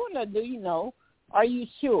plan on doing that, do you know? Are you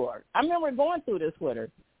sure? I remember going through this with her.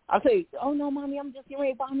 I said, oh, no, Mommy, I'm just getting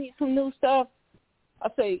ready to buy me some new stuff. I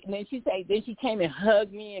say, and then she came and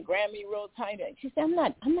hugged me and grabbed me real tight. And she said, I'm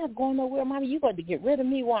not going nowhere, Mommy. You got to get rid of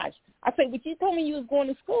me. Watch. I said, but you told me you was going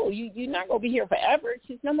to school. You're not going to be here forever.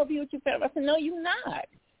 She said, I'm going to be with you forever. I said, no, you're not.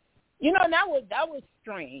 That was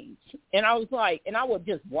strange. And I was like, and I would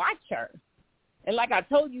just watch her. And like I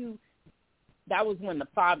told you, that was when the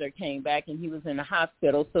father came back and he was in the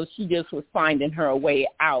hospital, so she just was finding her way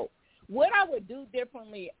out. What I would do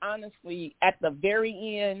differently, honestly, at the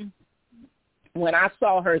very end, when I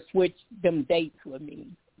saw her switch them dates with me,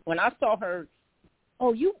 when I saw her,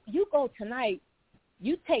 oh, you go tonight,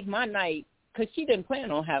 you take my night, because she didn't plan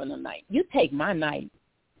on having a night. You take my night.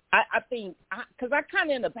 I think, because I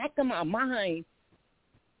kind of in the back of my mind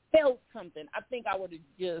felt something. I think I would have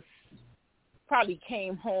just probably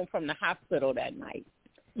came home from the hospital that night.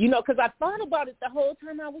 Because I thought about it the whole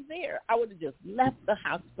time I was there. I would have just left the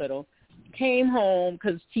hospital, came home,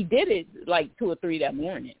 because she did it like 2 or 3 that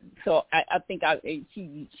morning. So I think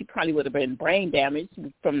she probably would have been brain damaged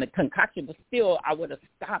from the concoction, but still I would have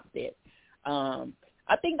stopped it.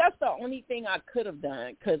 I think that's the only thing I could have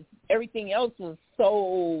done, because everything else was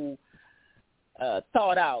so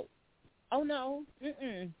thought out. Oh, no,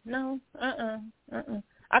 no,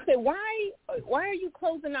 I said, why are you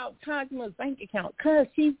closing out Tajma's bank account? Because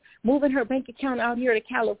she's moving her bank account out here to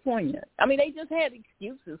California. I mean, they just had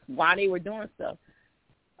excuses why they were doing stuff.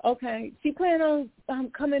 Okay, she planned on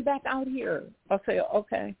coming back out here. I said,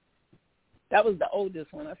 okay. That was the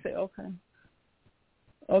oldest one. I said, okay.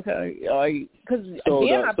 Okay, because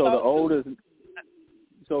oldest,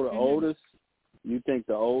 you think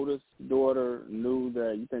the oldest daughter knew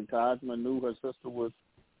that? You think Tajma knew her sister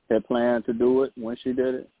had planned to do it when she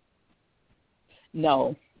did it?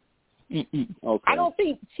 No. Okay. I don't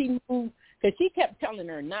think she knew, because she kept telling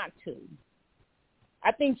her not to.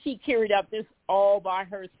 I think she carried out this all by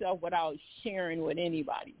herself without sharing with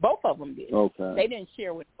anybody. Both of them did. Okay. They didn't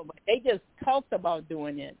share with nobody. They just talked about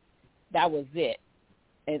doing it. That was it.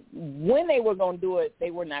 And when they were going to do it,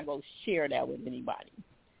 they were not going to share that with anybody.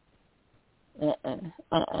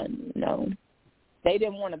 No. They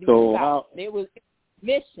didn't want to be stopped. It was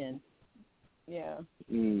mission. Yeah.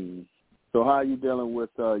 So how are you dealing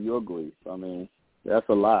with your grief? I mean, that's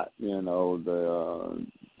a lot, the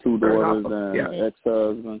 2 daughters and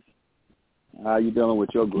ex-husband. How are you dealing with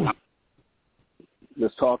your grief?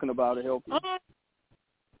 Just talking about it help you?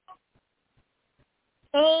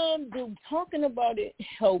 Talking about it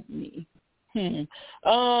helped me.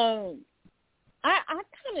 I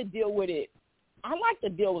kind of deal with it. I like to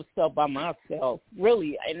deal with stuff by myself,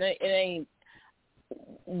 really. And it ain't.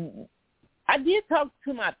 I did talk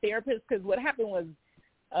to my therapist, because what happened was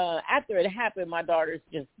after it happened, my daughters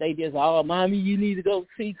they just, oh, Mommy, you need to go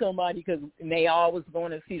see somebody, because they always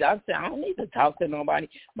going to see. I said, I don't need to talk to nobody.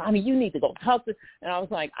 Mommy, you need to go talk to. And I was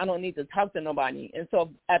like, I don't need to talk to nobody. And so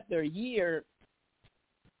after a year,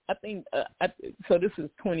 I think, so this is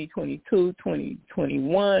 2022,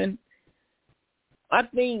 2021. I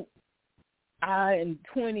think in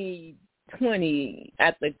 2020,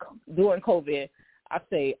 during COVID, I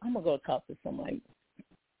say, I'm going to go talk to somebody.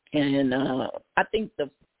 And I think the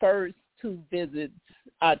first 2 visits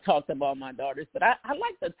I talked about my daughters, but I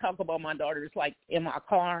like to talk about my daughters like in my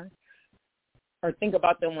car, or think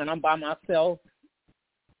about them when I'm by myself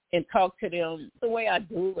and talk to them the way I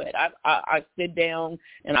do it. I sit down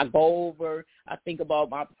and I go over, I think about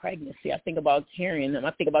my pregnancy, I think about carrying them,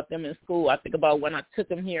 I think about them in school, I think about when I took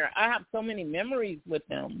them here. I have so many memories with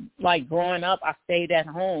them. Like growing up, I stayed at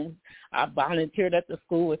home, I volunteered at the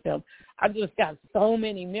school with them. I just got so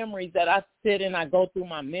many memories that I sit and I go through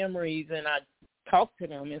my memories and I talk to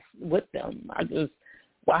them with them. I just,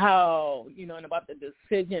 wow, and about the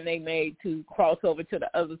decision they made to cross over to the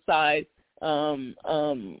other side. And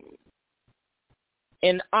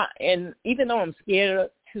even though I'm scared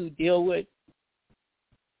to deal with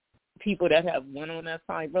people that have went on that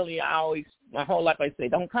side, really, my whole life I say,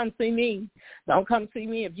 don't come see me. Don't come see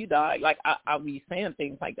me if you die. Like, I'll be saying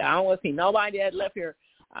things like that. I don't want to see nobody that left here.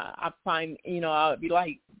 I find, I'll be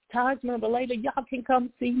like, Tajma, but later y'all can come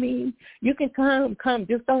see me. You can come.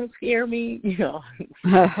 Just don't scare me.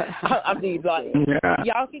 I'll be like,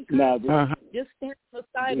 y'all can come. Just stand on the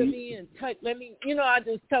side of me and touch. Let me, I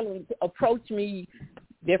just tell them to approach me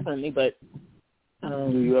differently. But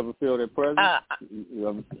do you ever feel their presence? You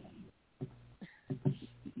ever think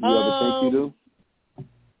you do?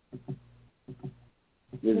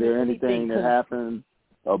 Is there anything that happens?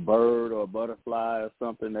 A bird or a butterfly or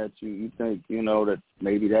something that you think, that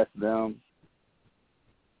maybe that's them?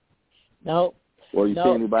 No. Or you see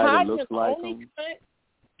anybody that looks like them?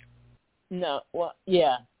 No. Well,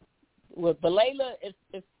 yeah. With Belayla, it's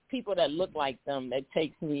people that look like them that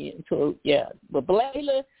takes me into, yeah. But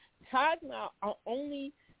Belayla, Tajma are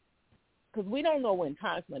only, because we don't know when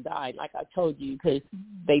Tajma died, like I told you, because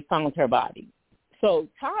they found her body. So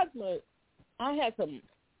Tajma, I had some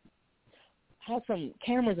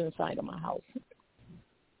cameras inside of my house.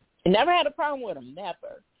 I never had a problem with them,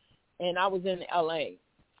 never. And I was in L.A.,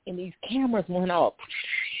 and these cameras went off.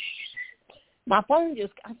 My phone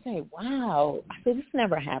I said, wow. I said, this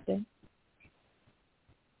never happened.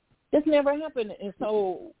 This never happened. And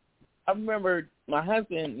so I remember my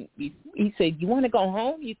husband, he said, you want to go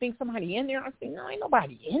home? You think somebody in there? I said, no, ain't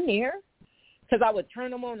nobody in there. Because I would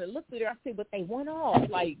turn them on and look through there. I said, but they went off.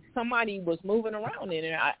 Like somebody was moving around in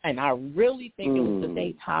there. And I really think it was the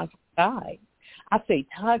day Tajma died. I say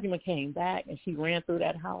Tajma came back and she ran through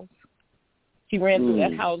that house. She ran through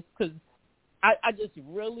that house because I just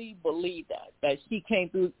really believe that she came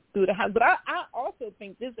through the house. But I also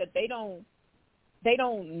think that they don't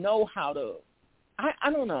know how to, I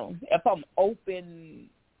don't know if I'm open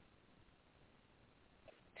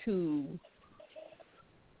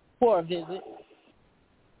for a visit.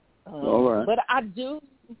 All right. But I do.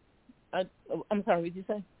 I'm sorry, what did you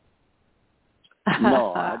say?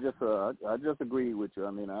 No, I just agree with you.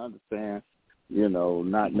 I mean, I understand,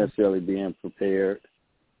 not necessarily being prepared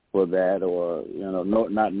for that, or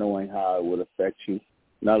not knowing how it would affect you.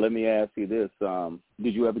 Now, let me ask you this: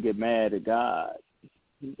 did you ever get mad at God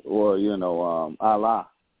or Allah?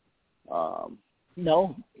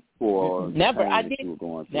 No. For never. I did. You were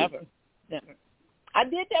going through? Never. I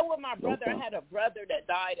did that with my brother. Okay. I had a brother that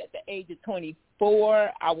died at the age of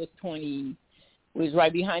 24. I was 20. We was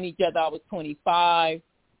right behind each other. I was 25.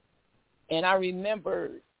 And I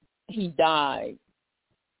remember he died.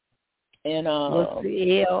 And was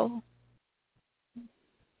he ill?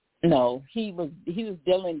 No, he was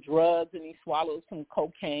dealing drugs, and he swallowed some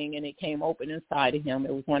cocaine, and it came open inside of him.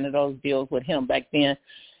 It was one of those deals with him back then.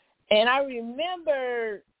 And I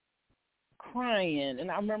remember crying, and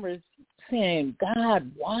I remember saying, God,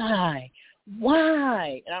 why? And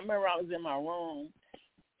I remember I was in my room,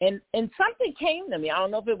 and something came to me. I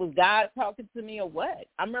don't know if it was God talking to me or what.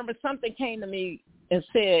 I remember something came to me and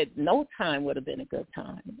said, no time would have been a good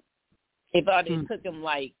time. If I didn't took him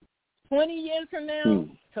like 20 years from now,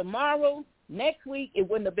 tomorrow, next week, it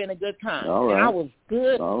wouldn't have been a good time. All right. And I was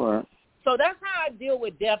good. All right. So that's how I deal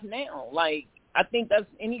with death now. Like, I think that's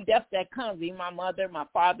any death that comes. Even my mother, my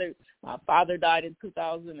father died in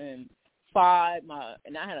 2005.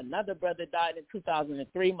 And I had another brother died in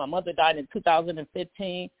 2003. My mother died in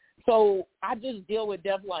 2015. So I just deal with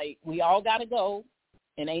death like we all got to go,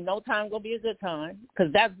 and ain't no time going to be a good time,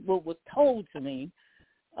 because that's what was told to me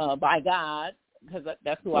by God. because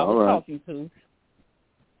that's who I was talking to.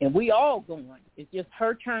 And we all going. It's just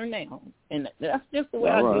her turn now, and that's just the way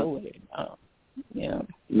I deal with it. Yeah.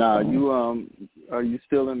 Now, are you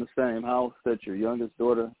still in the same house that your youngest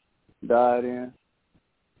daughter died in?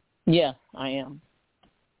 Yeah, I am.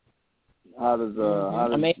 How does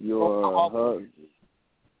your husband?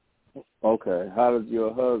 Okay, how does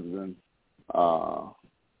your husband? How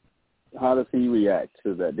does he react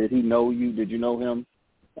to that? Did he know you? Did you know him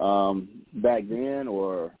back then,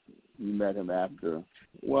 or you met him after?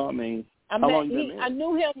 Well, I mean, I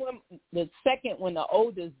knew him when the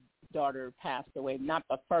oldest daughter passed away, not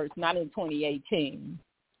the first, not in 2018.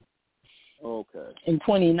 Okay. In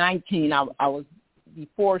 2019, I was,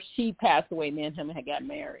 before she passed away, me and him had got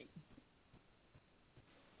married.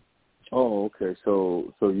 Oh, okay.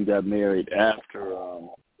 So you got married after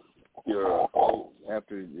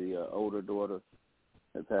the older daughter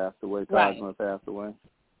had passed away, Cosmo passed away?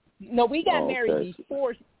 No, we got married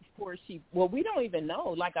before she, well, we don't even know,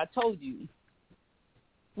 like I told you.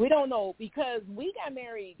 We don't know because we got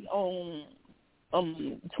married on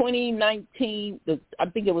 2019, I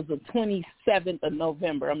think it was the 27th of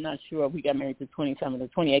November. I'm not sure if we got married the 27th or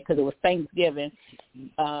 28th because it was Thanksgiving.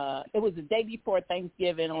 It was the day before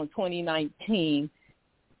Thanksgiving on 2019,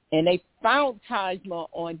 and they found Tajma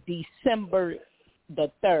on December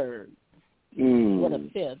the 3rd or the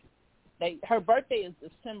 5th. Her birthday is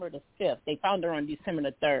December the 5th. They found her on December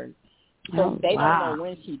the 3rd. So they don't know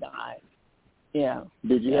when she died. Yeah.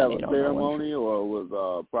 Did you have a ceremony, or was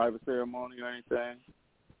a private ceremony or anything?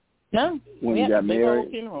 No. When you got married?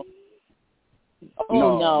 Funeral.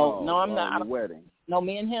 Oh, no, I'm not. The wedding. No,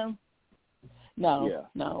 me and him? No. Yeah.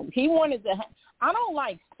 No. He wanted to I don't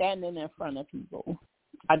like standing in front of people.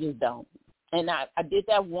 I just don't. And I did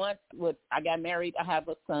that once I got married. I have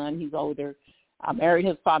a son. He's older. I married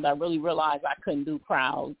his father. I really realized I couldn't do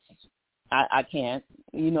crowds. I can't.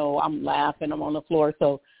 I'm laughing. I'm on the floor.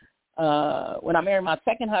 So when I married my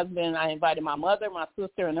second husband, I invited my mother, my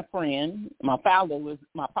sister, and a friend. My father was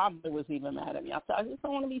even mad at me. I said, I just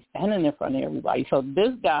don't want to be standing in front of everybody. So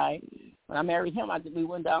this guy, when I married him, we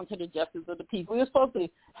went down to the Justice of the Peace. We were supposed to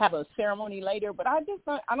have a ceremony later, but I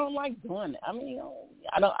don't like doing it. I mean,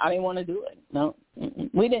 I didn't want to do it. No,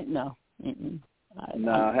 we didn't know.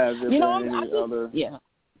 Now, has there been any other? Yeah.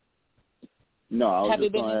 No, I was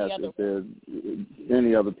just going to ask if there's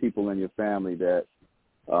any other people in your family that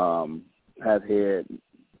have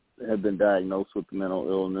been diagnosed with mental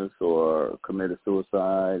illness or committed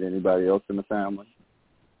suicide. Anybody else in the family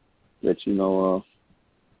that you know of?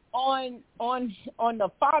 On the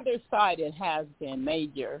father's side, it has been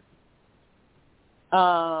major.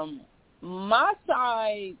 My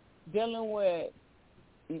side, dealing with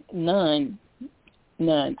none.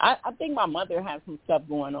 I think my mother has some stuff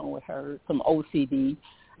going on with her, some OCD.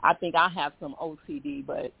 I think I have some OCD,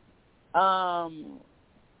 but I'm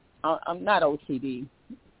not OCD.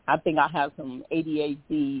 I think I have some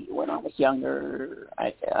ADHD when I was younger.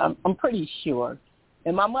 I'm pretty sure.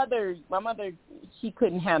 And my mother, she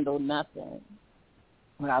couldn't handle nothing.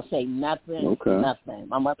 When I say nothing, nothing.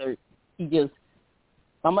 My mother's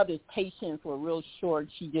patience were real short.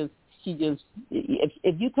 She just,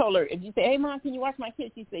 if you told her, if you say, hey, Mom, can you watch my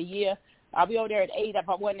kids? She'd say, yeah, I'll be over there at 8. If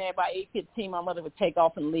I wasn't there by 8:15, my mother would take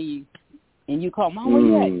off and leave. And you call, Mom, where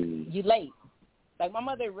you at? You late. Like, my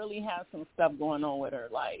mother really has some stuff going on with her,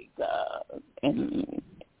 like, and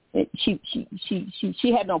she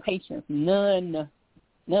had no patience, none.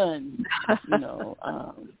 How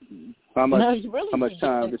much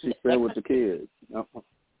time did she spend with the kids? How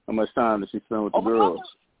much time did she spend with the girls?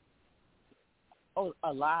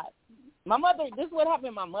 A lot. My mother, this is what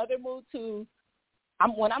happened. My mother moved to,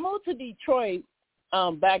 when I moved to Detroit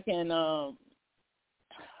back in, I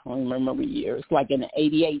don't remember years, like in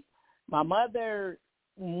 '88, my mother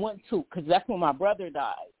went to, because that's when my brother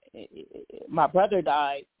died. My brother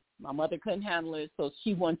died. My mother couldn't handle it, so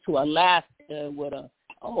she went to Alaska with a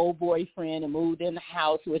old boyfriend and moved in the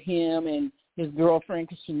house with him and his girlfriend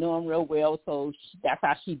because she knew him real well. So that's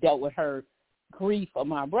how she dealt with her grief of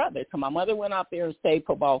my brother. So my mother went out there and stayed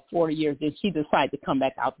for about 4 years. Then she decided to come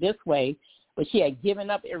back out this way, but she had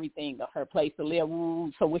given up everything, her place to live.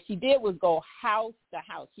 So what she did was go house to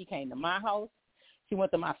house. She came to my house. She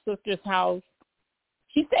went to my sister's house.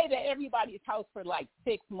 She stayed at everybody's house for like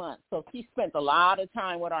 6 months. So she spent a lot of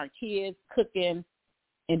time with our kids cooking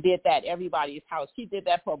and did that at everybody's house. She did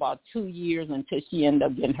that for about 2 years until she ended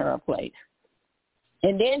up getting her a place.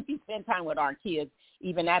 And then she spent time with our kids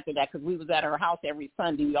even after that because we was at her house every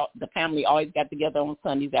Sunday. The family always got together on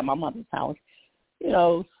Sundays at my mother's house.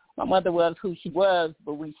 My mother was who she was,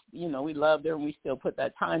 but we loved her and we still put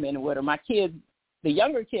that time in with her. My kids the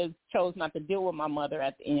younger kids chose not to deal with my mother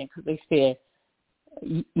at the end because they said,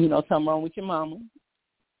 you know, something wrong with your mama.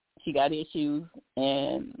 She got issues.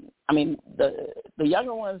 And, I mean, the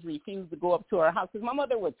younger ones refused to go up to her house because my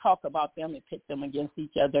mother would talk about them and pit them against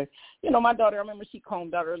each other. You know, my daughter, I remember she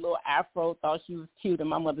combed out her little afro, thought she was cute, and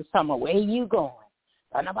my mother's telling her, where you going?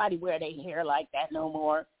 Don't nobody wear their hair like that no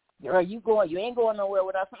more. Girl, you ain't going nowhere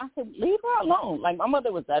with us. And I said, leave her alone. Like, my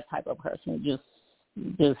mother was that type of person,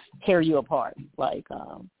 just tear you apart. Like,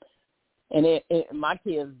 and my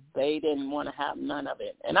kids, they didn't want to have none of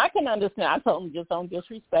it. And I can understand. I told them, just don't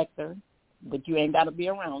disrespect her, but you ain't got to be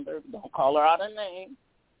around her. Don't call her out her name.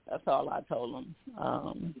 That's all I told them.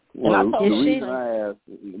 Well, and I told the them, reason I asked,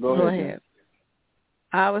 go ahead.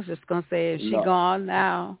 I was just going to say, is she gone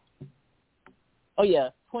now? Oh, yeah,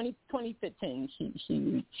 2015.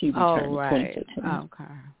 She returned. Oh, right. 2015.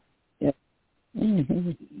 Okay. Yeah.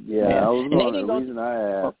 Mm-hmm. Yeah, I was wondering. The reason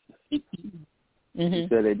I asked, you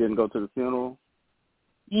said they didn't go to the funeral?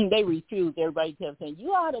 They refused. Everybody kept saying, you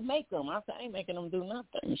ought to make them. I said, I ain't making them do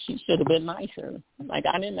nothing. She should have been nicer. Like,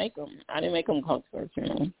 I didn't make them come to her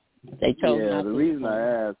funeral. They chose not to. The reason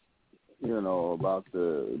I asked, you know, about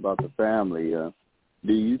the family,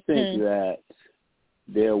 do you think that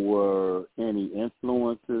there were any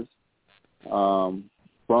influences from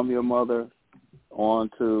your mother on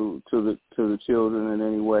to the children in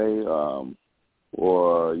any way,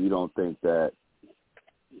 or you don't think that,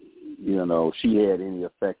 you know, she had any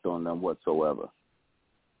effect on them whatsoever?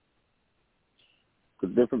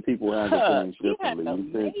 Because different people handle things differently.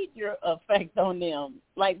 She had a major effect on them.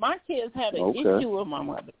 Like, my kids had an issue with my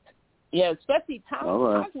mother. Yeah, especially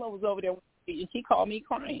Cosmo was over there, and she called me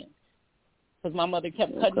crying because my mother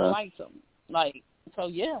kept cutting the lights on. Like, so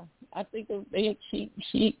yeah, I think she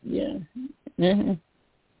yeah. Mm-hmm.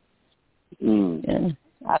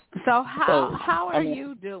 Yeah. So how are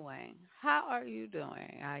you doing? How are you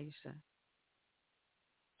doing, Aisha?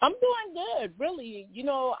 I'm doing good, really. You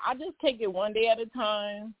know, I just take it one day at a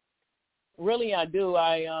time. Really, I do.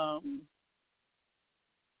 I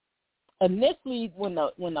initially when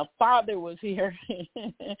the father was here,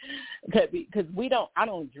 because I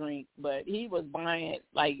don't drink, but he was buying,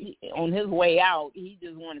 like, on his way out, he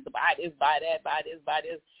just wanted to buy this, buy that, buy this, buy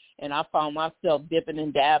this, and I found myself dipping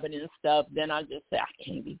and dabbing and stuff. Then I just said, I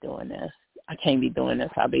can't be doing this.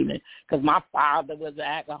 Because my father was an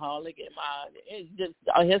alcoholic, and it's just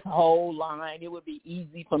his whole line. It would be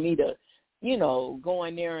easy for me to, you know, go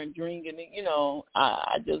in there and drink, and you know,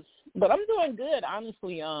 but I'm doing good,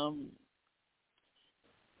 honestly.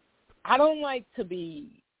 I don't like to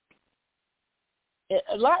be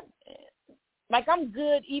a lot. Like, I'm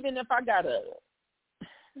good even if I got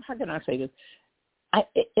how can I say this?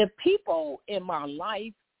 If people in my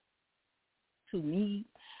life, to me,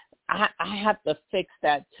 I have to fix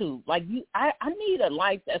that too. Like, I need a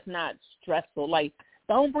life that's not stressful. Like,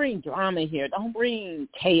 don't bring drama here. Don't bring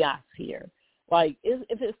chaos here. Like,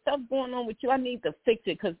 if there's stuff going on with you, I need to fix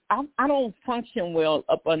it because I don't function well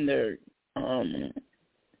up under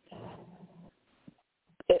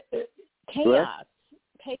chaos.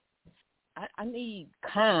 I need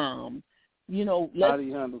calm. You know. How do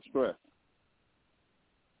you handle stress?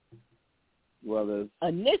 Well,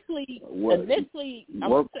 initially, I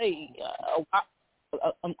would say,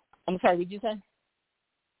 I'm sorry, what did you say?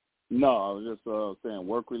 No, I was just saying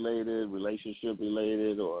work-related,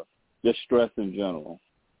 relationship-related, or just stress in general,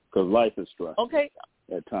 because life is stressful. Okay.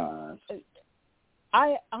 At times.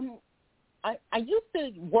 I used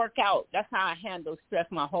to work out. That's how I handle stress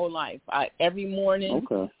my whole life. Every morning.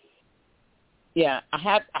 Okay. Yeah, I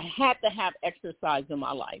had to have exercise in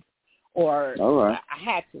my life, or I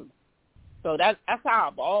had to. So that's how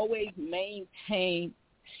I've always maintained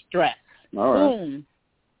stress. All right.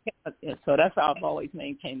 So that's how I've always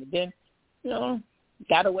maintained it. Then, you know,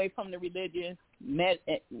 got away from the religion,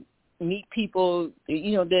 meet people,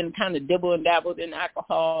 you know, then kind of dibble and dabbled in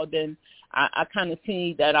alcohol. Then I kind of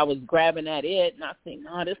see that I was grabbing at it, and I think,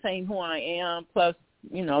 no, this ain't who I am. Plus,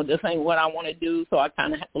 you know, this ain't what I want to do. So I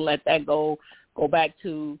kind of have to let that go back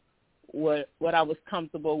to what I was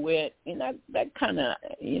comfortable with. And that kind of,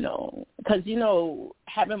 you know, because, you know,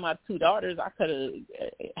 having my two daughters, I could have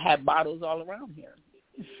had bottles all around here.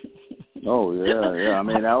 Oh, yeah. I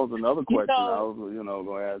mean, that was another question I was, you know,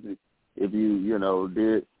 going to ask you. If you know,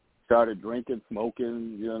 started drinking,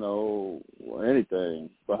 smoking, you know, or anything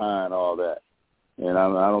behind all that. And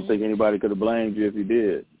I don't think anybody could have blamed you if you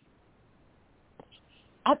did.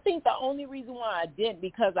 I think the only reason why I didn't,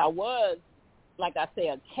 because I was, like I say,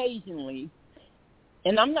 occasionally,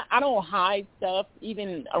 And I don't hide stuff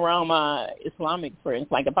even around my Islamic friends.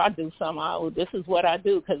 Like if I do something, this is what I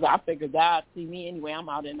do because I figure God see me anyway. I'm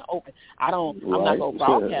out in the open. I'm not going to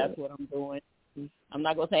broadcast what I'm doing. I'm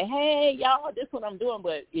not going to say, hey, y'all, this is what I'm doing.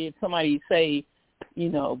 But if somebody say,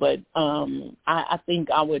 I think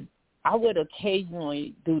I would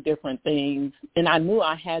occasionally do different things. And I knew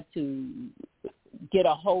I had to get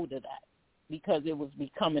a hold of that because it was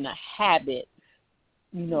becoming a habit,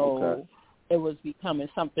 Okay. It was becoming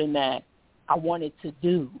something that I wanted to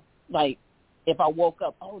do. Like if I woke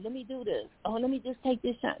up, let me do this. Let me just take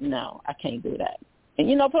this shot. No, I can't do that.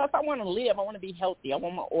 And, plus I want to live. I want to be healthy. I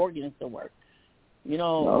want my organs to work.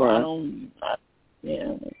 All right.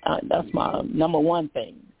 That's my number one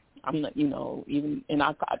thing. I'm not, even, and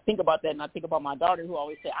I think about that and I think about my daughter who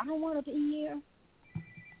always say, I don't want to be here.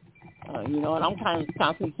 And I'm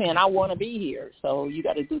constantly saying, I want to be here. So you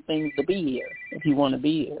got to do things to be here if you want to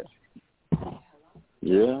be here.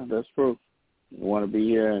 Yeah, that's true. You want to be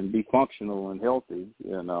here and be functional and healthy,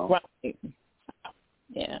 Right.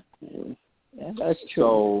 Yeah, that's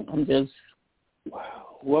true. So,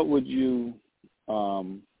 what would you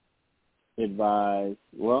advise?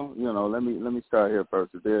 Well, let me start here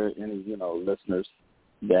first. If there are any, listeners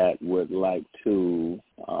that would like to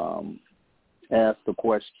ask a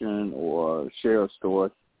question or share a story,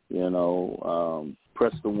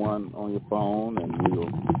 press the one on your phone and we'll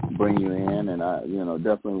bring you in. And I,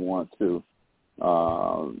 definitely want to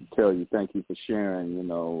tell you thank you for sharing,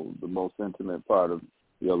 the most intimate part of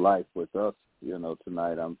your life with us,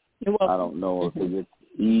 tonight. I don't know if it gets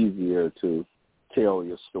easier to tell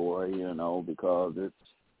your story, because it's,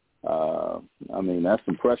 that's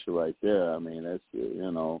some pressure right there. It's,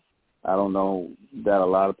 I don't know that a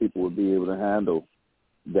lot of people would be able to handle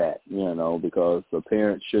that, because the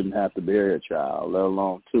parents shouldn't have to bury a child, let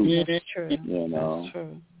alone two. Yeah, that's true. That's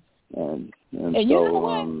true. And so, you know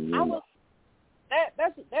what?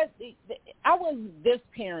 I was this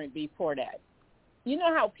parent before that. You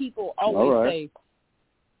know how people always say,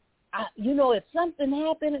 if something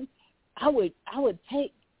happened, I would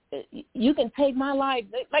take. You can take my life.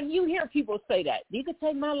 Like you hear people say that. You could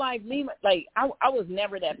take my life, leave my, like I was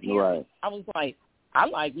never that parent. Right. I was like, I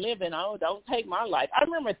like living. Oh, don't take my life. I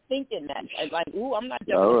remember thinking that. Like, ooh, I'm not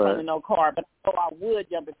jumping in front of no car, but I would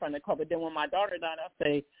jump in front of the car. But then when my daughter died, I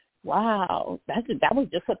say, wow, that was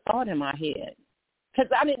just a thought in my head.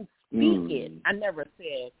 Because I didn't speak it. I never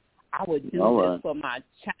said I would do this for my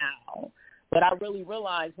child. But I really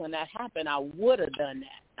realized when that happened, I would have done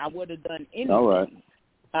that. I would have done anything. All right.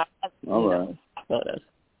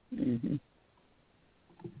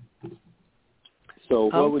 So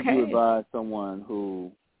what would you advise someone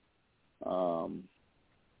who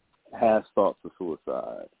has thoughts of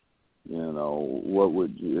suicide? What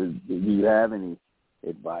would do you have any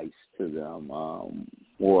advice to them?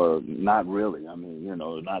 Or not really?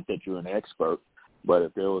 Not that you're an expert, but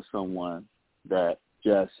if there was someone that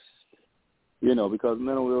just, because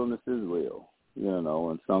mental illness is real,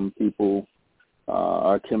 and some people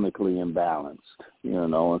are chemically imbalanced,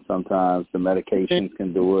 and sometimes the medications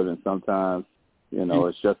can do it, and sometimes,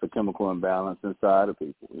 it's just a chemical imbalance inside of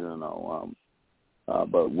people,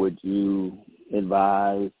 but would you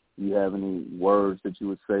advise, you have any words that you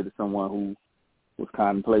would say to someone who was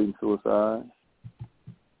contemplating suicide?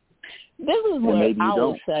 This is what I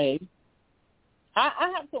would say.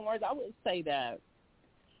 I have some words. I would say that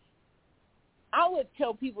I would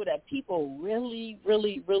tell people that people really,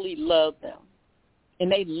 really, really love them.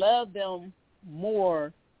 And they love them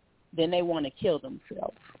more than they want to kill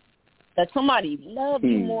themselves. That somebody loves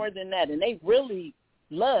you more than that, and they really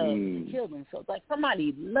love to kill themselves. Like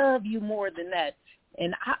somebody love you more than that.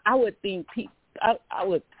 And I would think, I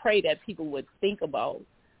would pray that people would think about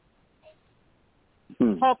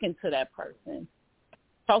talking to that person.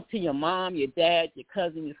 Talk to your mom, your dad, your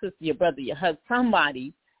cousin, your sister, your brother, your husband,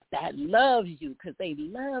 somebody that loves you because they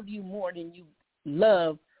love you more than you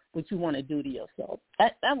love what you want to do to yourself.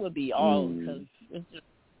 That would be all, because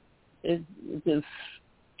it's just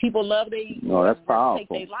people love that's powerful. Take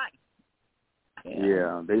their life.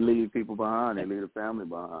 Yeah, they leave people behind. They leave the family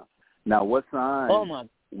behind. Now, what signs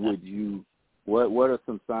would you? What are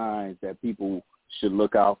some signs that people should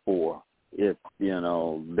look out for if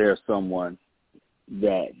there's someone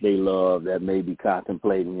that they love that may be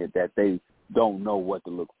contemplating it, that they don't know what to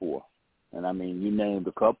look for? And you named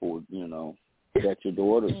a couple, that your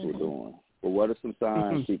daughters were doing. But what are some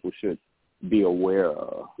signs people should be aware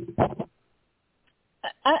of?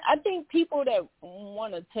 I think people that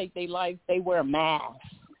want to take their life, they wear masks.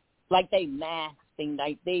 Like they masking,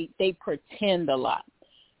 like they pretend a lot.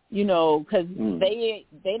 you know, because they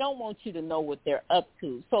don't want you to know what they're up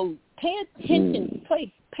to. So pay attention,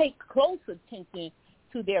 pay close attention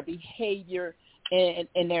to their behavior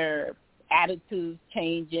and their attitudes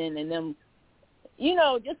changing and them, you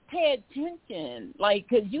know, just pay attention. Like,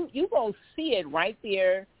 because you go see it right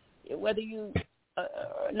there, whether you are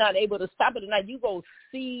not able to stop it or not, you go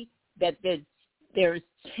see that that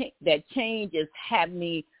change is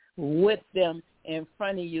happening with them in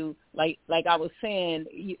front of you. Like I was saying,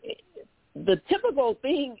 the typical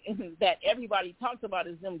thing that everybody talks about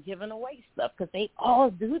is them giving away stuff, because they all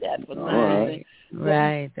do that for some reason.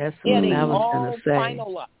 Right. That's what I was going to say.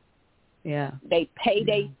 Finalize. Yeah. They pay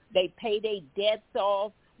their debts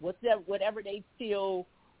off, whatever they feel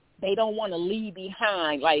they don't want to leave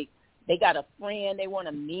behind. Like, they got a friend, they want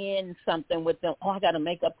to mend something with them. Oh, I got to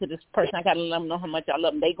make up to this person. I got to let them know how much I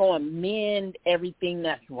love them. They go and mend everything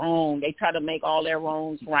that's wrong. They try to make all their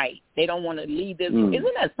wrongs right. They don't want to leave this.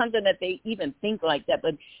 Isn't that something that they even think like that?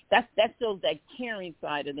 But that shows that caring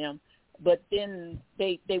side of them. But then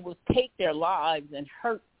they will take their lives and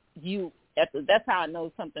hurt you. That's how I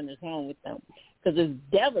know something is wrong with them, because it's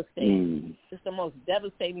devastating. It's the most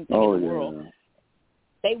devastating thing in the world.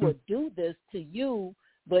 They would do this to you,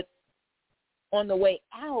 but on the way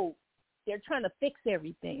out, they're trying to fix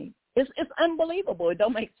everything. It's unbelievable. It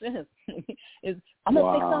don't make sense. I'm going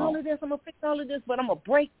to fix all of this. I'm going to fix all of this, but I'm going to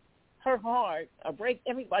break her heart or break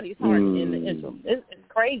everybody's heart in the interim. It's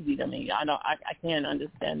crazy to me. I can't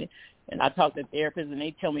understand it. And I talk to therapists, and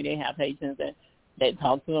they tell me they have patients that they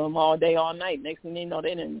talk to them all day, all night. Next thing they know,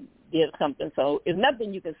 they didn't get something. So it's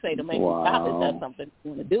nothing you can say to make them stop it. That's something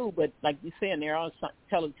you want to do. But like you're saying, there are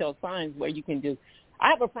telltale signs where you can do. I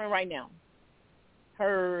have a friend right now.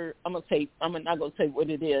 I'm not gonna say what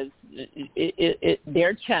it is.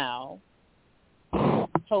 Their child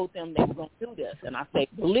told them they were gonna do this, and I say,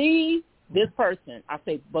 believe this person. I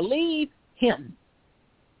say, believe him.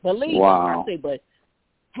 Believe him. I say, but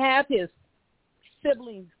have his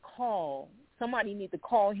siblings call. Somebody need to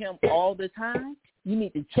call him all the time. You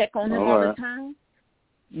need to check on him all the time.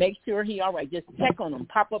 Make sure he all right. Just check on him.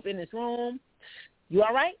 Pop up in his room. You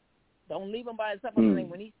all right? Don't leave him by himself.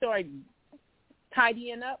 When he started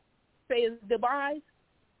tidying up, say his goodbyes,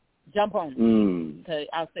 jump on him.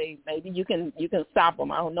 I'll say maybe you can stop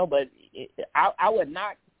him. I don't know, but I would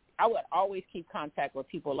always keep contact with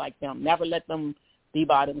people like them. Never let them be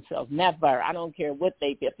by themselves. Never. I don't care what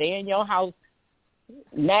they do. If they're in your house,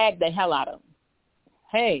 nag the hell out of them.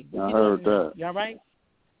 Hey, I heard that. You all right?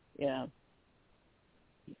 Yeah.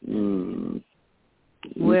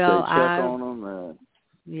 Well, check on them,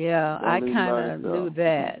 I kind of knew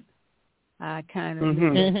that. I kind of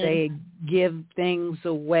knew that they give things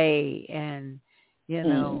away and, you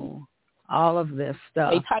know, all of this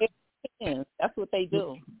stuff. They tie your hands. That's what they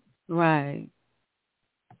do. Right.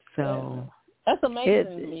 So. That's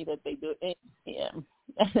amazing to me that they do it. Yeah.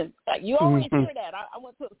 You always hear that. I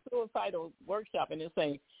went to a suicidal workshop, and they're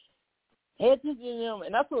saying, pay attention to them.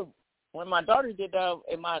 And that's what, when my daughter did that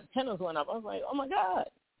and my antennas went up, I was like, oh, my God.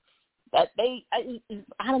 That it's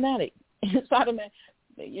automatic. It's automatic.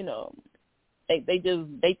 You know,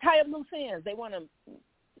 they tie up loose ends. They want to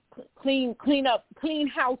clean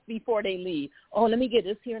house before they leave. Oh, let me get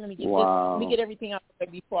this here. Let me get this. Let me get everything out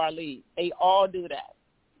before I leave. They all do that.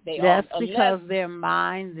 That's because their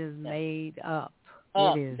mind is made up.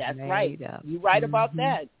 That's right. You're right about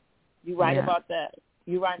that. You're right about that.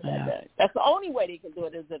 You're right about that. That's the only way they can do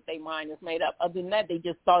it, is if their mind is made up. Other than that, they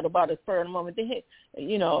just thought about it spur of the moment. They hit,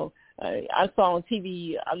 you know, I saw on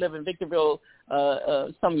TV, I live in Victorville,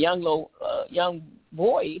 some young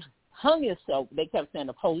boy hung himself. They kept saying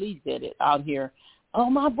the police did it out here. Oh,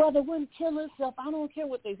 my brother wouldn't kill himself. I don't care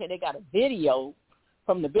what they say. They got a video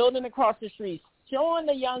from the building across the street showing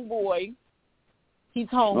the young boy, he's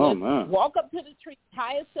homeless, walk up to the tree,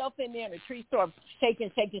 tie himself in there, and the tree started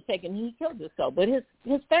shaking. He killed himself. But his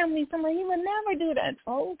family said, he would never do that.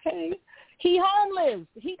 Okay. He homeless.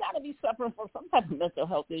 He got to be suffering from some type of mental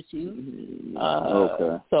health issues.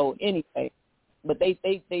 So anyway, but they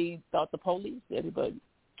thought the police did it. But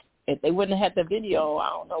if they wouldn't have had the video, I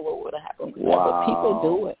don't know what would have happened. But people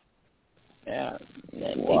do it. Yeah.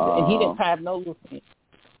 And he didn't have no loose ends.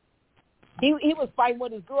 He was fighting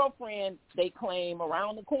with his girlfriend, they claim,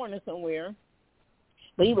 around the corner somewhere,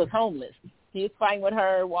 but he was homeless. He was fighting with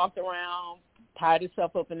her, walked around, tied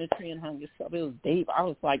himself up in the tree and hung himself. It was deep. I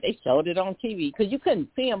was like, they showed it on TV because you couldn't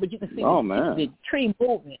see him, but you could see the tree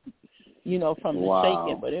moving, you know, from the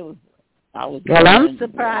shaking. But it was, Well, I'm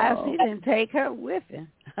surprised he didn't take her with him.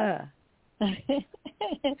 I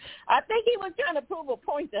think he was trying to prove a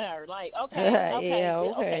point to her. Like, okay.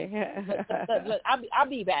 Okay. Look, I'll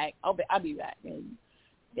be back. I'll be back. And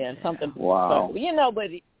Yeah, something. Wow. But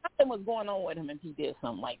something was going on with him if he did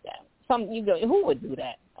something like that. Who would do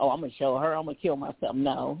that? Oh, I'm going to show her. I'm going to kill myself.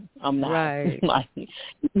 No, I'm not. Right. Like,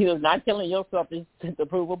 you're not killing yourself to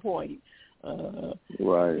prove a point.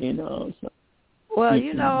 Right. So. Well,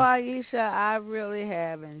 Aisha, I really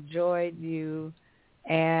have enjoyed you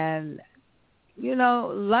and,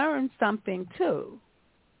 learned something too,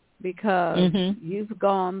 because you've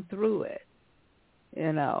gone through it,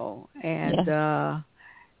 and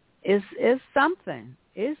it's something.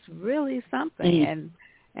 It's really something.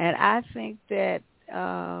 And I think that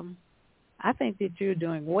you're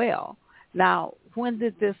doing well. Now, when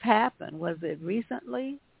did this happen? Was it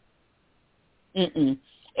recently? It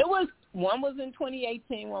was. One was in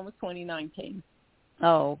 2018, one was 2019.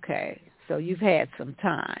 Oh, okay. So you've had some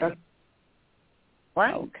time.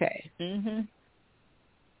 Right. Okay. Mhm.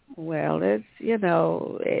 Well, it's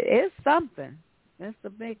something. It's a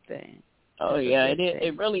big thing. Oh yeah,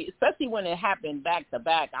 it really, especially when it happened back to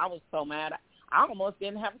back. I was so mad. I almost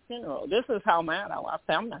didn't have a funeral. This is how mad I was. I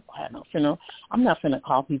said, I'm not gonna have no funeral. I'm not gonna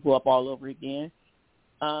call people up all over again.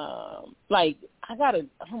 I gotta.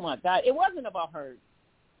 Oh my God, it wasn't about her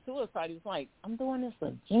suicide. It was like, I'm doing this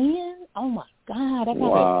again. Oh my God, I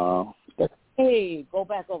gotta. Hey, go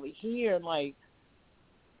back over here. Like,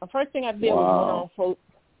 the first thing I did was went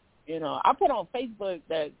on. I put on Facebook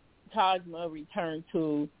that Tajma returned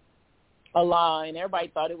to Allah, and everybody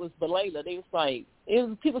thought it was Balayla. They was like,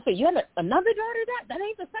 people say, you have another daughter? That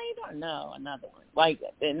ain't the same daughter? No, another one. Like,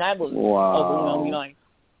 and that was,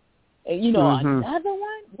 another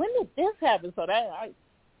one? When did this happen? So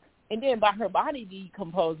and then by her body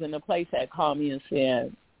decomposing, the place had called me and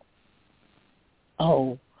said,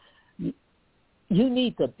 oh, you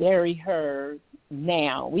need to bury her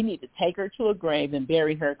now. We need to take her to a grave and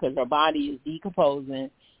bury her because her body is decomposing.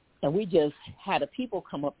 And we just had people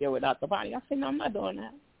come up there without the body. I said, no, I'm not doing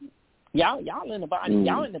that. Y'all in the body.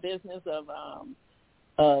 Y'all in the business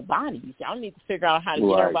of bodies. Y'all need to figure out how to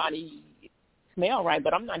get her body smell right.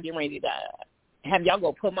 But I'm not getting ready to have y'all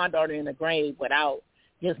go put my daughter in the grave without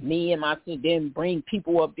just me and my sister, then bring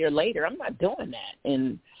people up there later. I'm not doing that.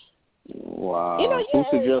 And who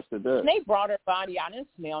suggested that? They brought her body. I didn't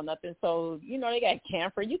smell nothing. So, they got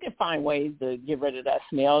camphor. You can find ways to get rid of that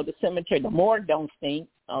smell. The cemetery, the morgue don't stink.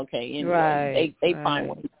 Okay. Anyway, they find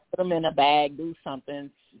ways. Put them in a bag, do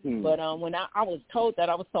something. But when I was told that,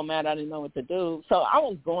 I was so mad I didn't know what to do. So I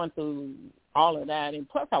was going through all of that. And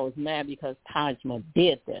plus I was mad because Tajma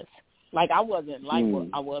did this. Like, I wasn't like what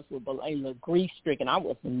I was with Balayla, grief-stricken. I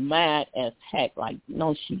was mad as heck. Like,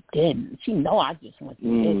 no, she didn't. She know I just went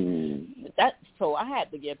through this. So I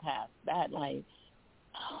had to get past that. Like,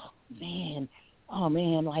 oh,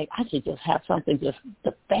 man, like, I should just have something, just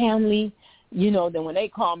the family. Then when they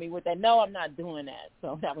call me with that, no, I'm not doing that.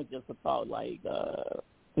 So that was just a thought, like, I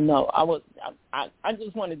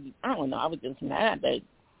just wanted to, I don't know, I was just mad that,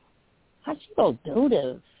 how'd she go do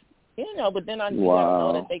this? But then I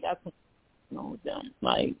know that they got some with them.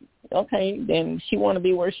 Like, okay, then she want to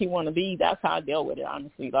be where she want to be. That's how I deal with it,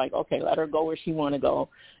 honestly. Like, okay, let her go where she want to go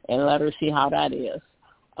and let her see how that is.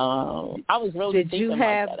 I was really Did you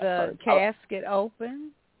have like the casket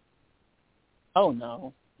open? Oh,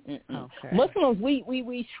 no. Okay. Muslims,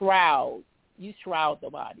 we shroud. You shroud the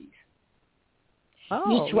bodies.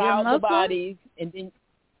 Oh, you shroud the bodies, and then,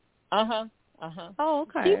 Oh,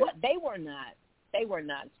 okay. They were not.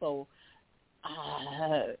 So,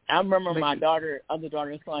 I remember my other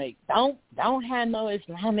daughter was like, don't have no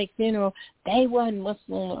Islamic funeral. They wasn't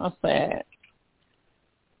Muslim. I said,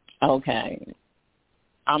 okay,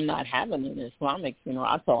 I'm not having an Islamic funeral.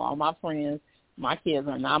 I told all my friends, my kids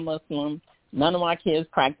are not Muslim. None of my kids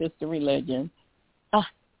practice the religion.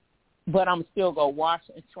 But I'm still going to wash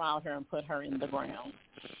and shroud her and put her in the ground.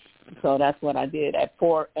 So that's what I did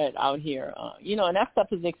out here. And that stuff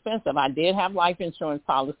is expensive. I did have life insurance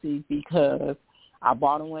policies because I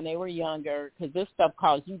bought them when they were younger. Because this stuff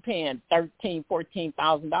costs you paying $13,000,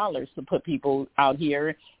 $14,000 to put people out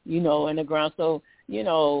here, in the ground. So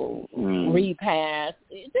repast.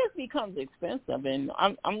 It just becomes expensive, and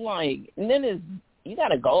I'm like, and then you got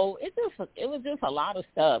to go. It was just a lot of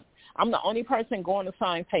stuff. I'm the only person going to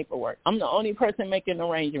sign paperwork. I'm the only person making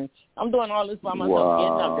arrangements. I'm doing all this by myself,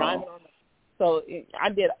 getting up, driving on. So I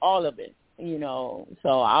did all of it,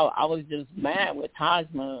 So I was just mad with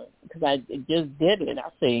Tajma because I just did it.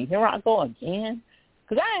 I said, here I go again.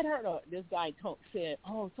 Because I had heard this guy said,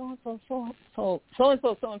 oh, so-and-so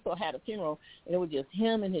had a funeral, and it was just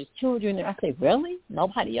him and his children. And I said, really?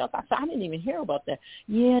 Nobody else? I said, I didn't even hear about that.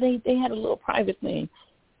 Yeah, they had a little private thing.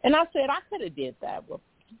 And I said, I could have did that.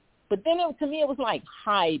 But then to me, it was like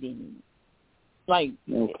hiding. Like,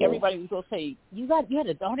 everybody was going to say, you had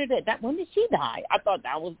a daughter that when did she die? I thought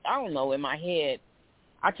that was, I don't know, in my head,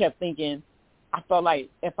 I kept thinking, I felt like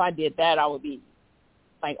if I did that, I would be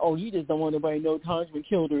like, oh, you just don't want nobody to know Tajman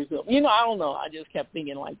killed her or something. You know, I don't know. I just kept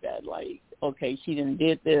thinking like that, like, okay, she didn't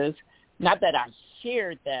did this. Not that I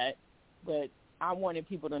shared that, but I wanted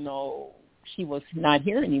people to know she was not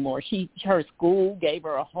here anymore. Her school gave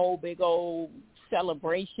her a whole big old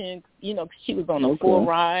celebration, you know, 'cause she was on a full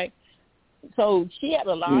ride. So she had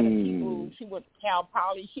a lot of people. She went to Cal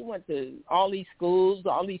Poly. She went to all these schools.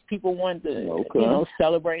 All these people wanted to, you know,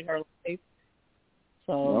 celebrate her life.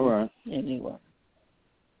 So, anyway.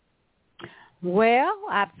 Well,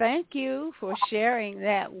 I thank you for sharing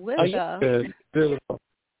that with us. Beautiful.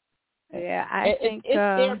 Yeah, I think it's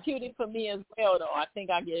therapeutic for me as well, though. I think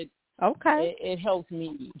I get It helps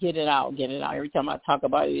me get it out. Every time I talk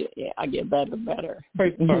about it, I get better and better.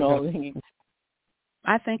 You know.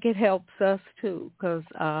 I think it helps us too, because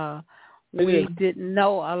we didn't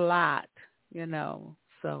know a lot, you know,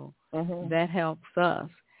 so that helps us.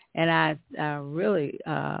 And I really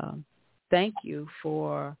thank you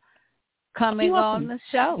for coming on the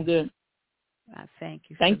show. Good. I thank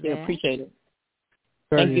you. Thank you. Appreciate it.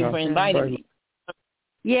 Thank you for inviting me.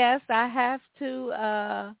 Yes, I have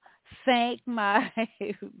to thank my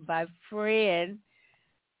friend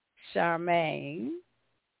Charmaine.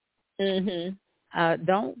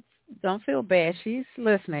 Don't feel bad. She's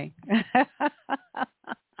listening.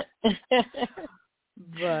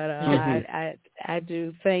 But I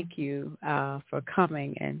do thank you for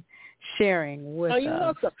coming and sharing with us. You're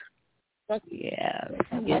welcome. Yes.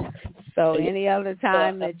 So any other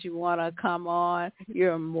time that you want to come on,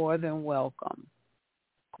 you're more than welcome.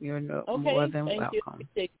 You're more than welcome.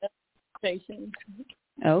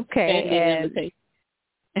 Okay. And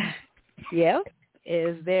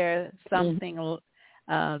is there something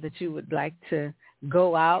that you would like to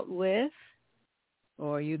go out with,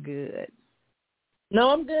 or are you good?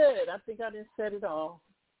 No, I'm good. I think I just said it all.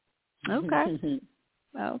 Okay.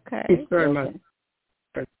 Thanks very much.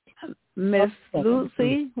 Miss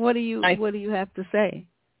Lucy, what do you have to say?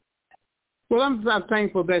 Well, I'm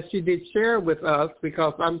thankful that she did share with us,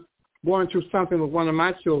 because I'm going through something with one of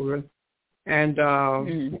my children, and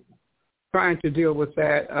trying to deal with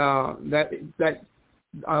that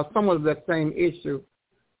somewhat of that same issue.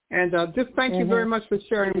 And just thank you very much for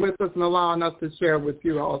sharing with us and allowing us to share with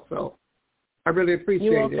you also. I really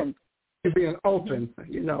appreciate it. You being open,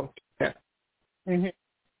 you know. Yeah.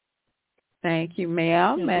 Thank you,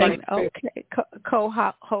 ma'am. And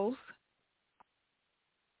co-host.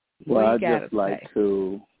 Well, I'd just like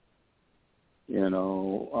to,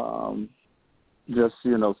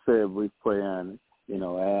 say a brief prayer and,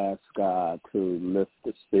 ask God to lift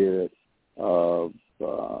the spirit of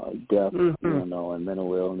death, and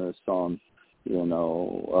mental illness on,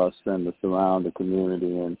 us and the surrounding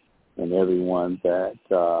community and everyone that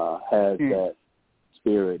has that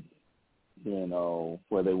spirit,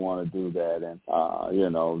 where they want to do that. And,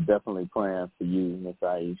 definitely praying for you, Miss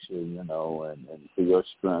Aisha, and for your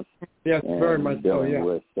strength. Yes, and very much dealing so,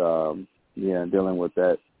 with, dealing with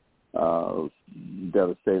that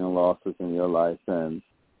devastating losses in your life. And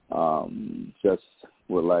just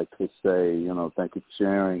would like to say, thank you for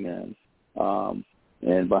sharing.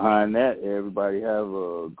 And behind that, everybody have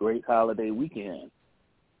a great holiday weekend.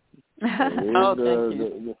 The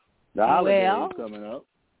holiday is coming up.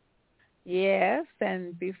 Yes,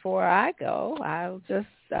 and before I go, I'll just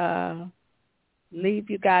leave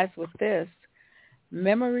you guys with this.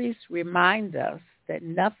 Memories remind us that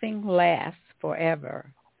nothing lasts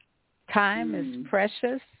forever. Time is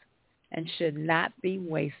precious and should not be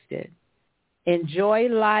wasted. Enjoy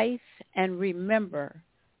life and remember,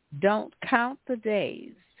 don't count the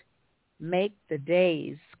days. Make the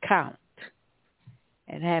days count.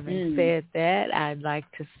 And having said that, I'd like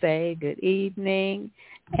to say good evening.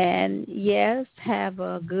 And yes, have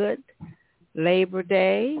a good Labor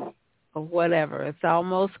Day or whatever. It's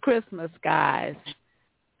almost Christmas, guys.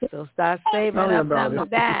 So start saving up them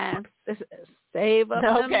dimes. Save up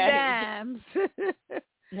them dimes.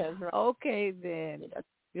 That's right. Okay, then.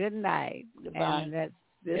 Good night. Goodbye. And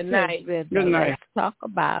Good night. Good night. Let's talk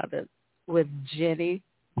about it with Jenny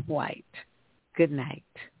White. Good night.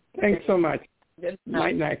 Thanks so much. Good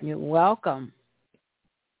night. Night. You're welcome.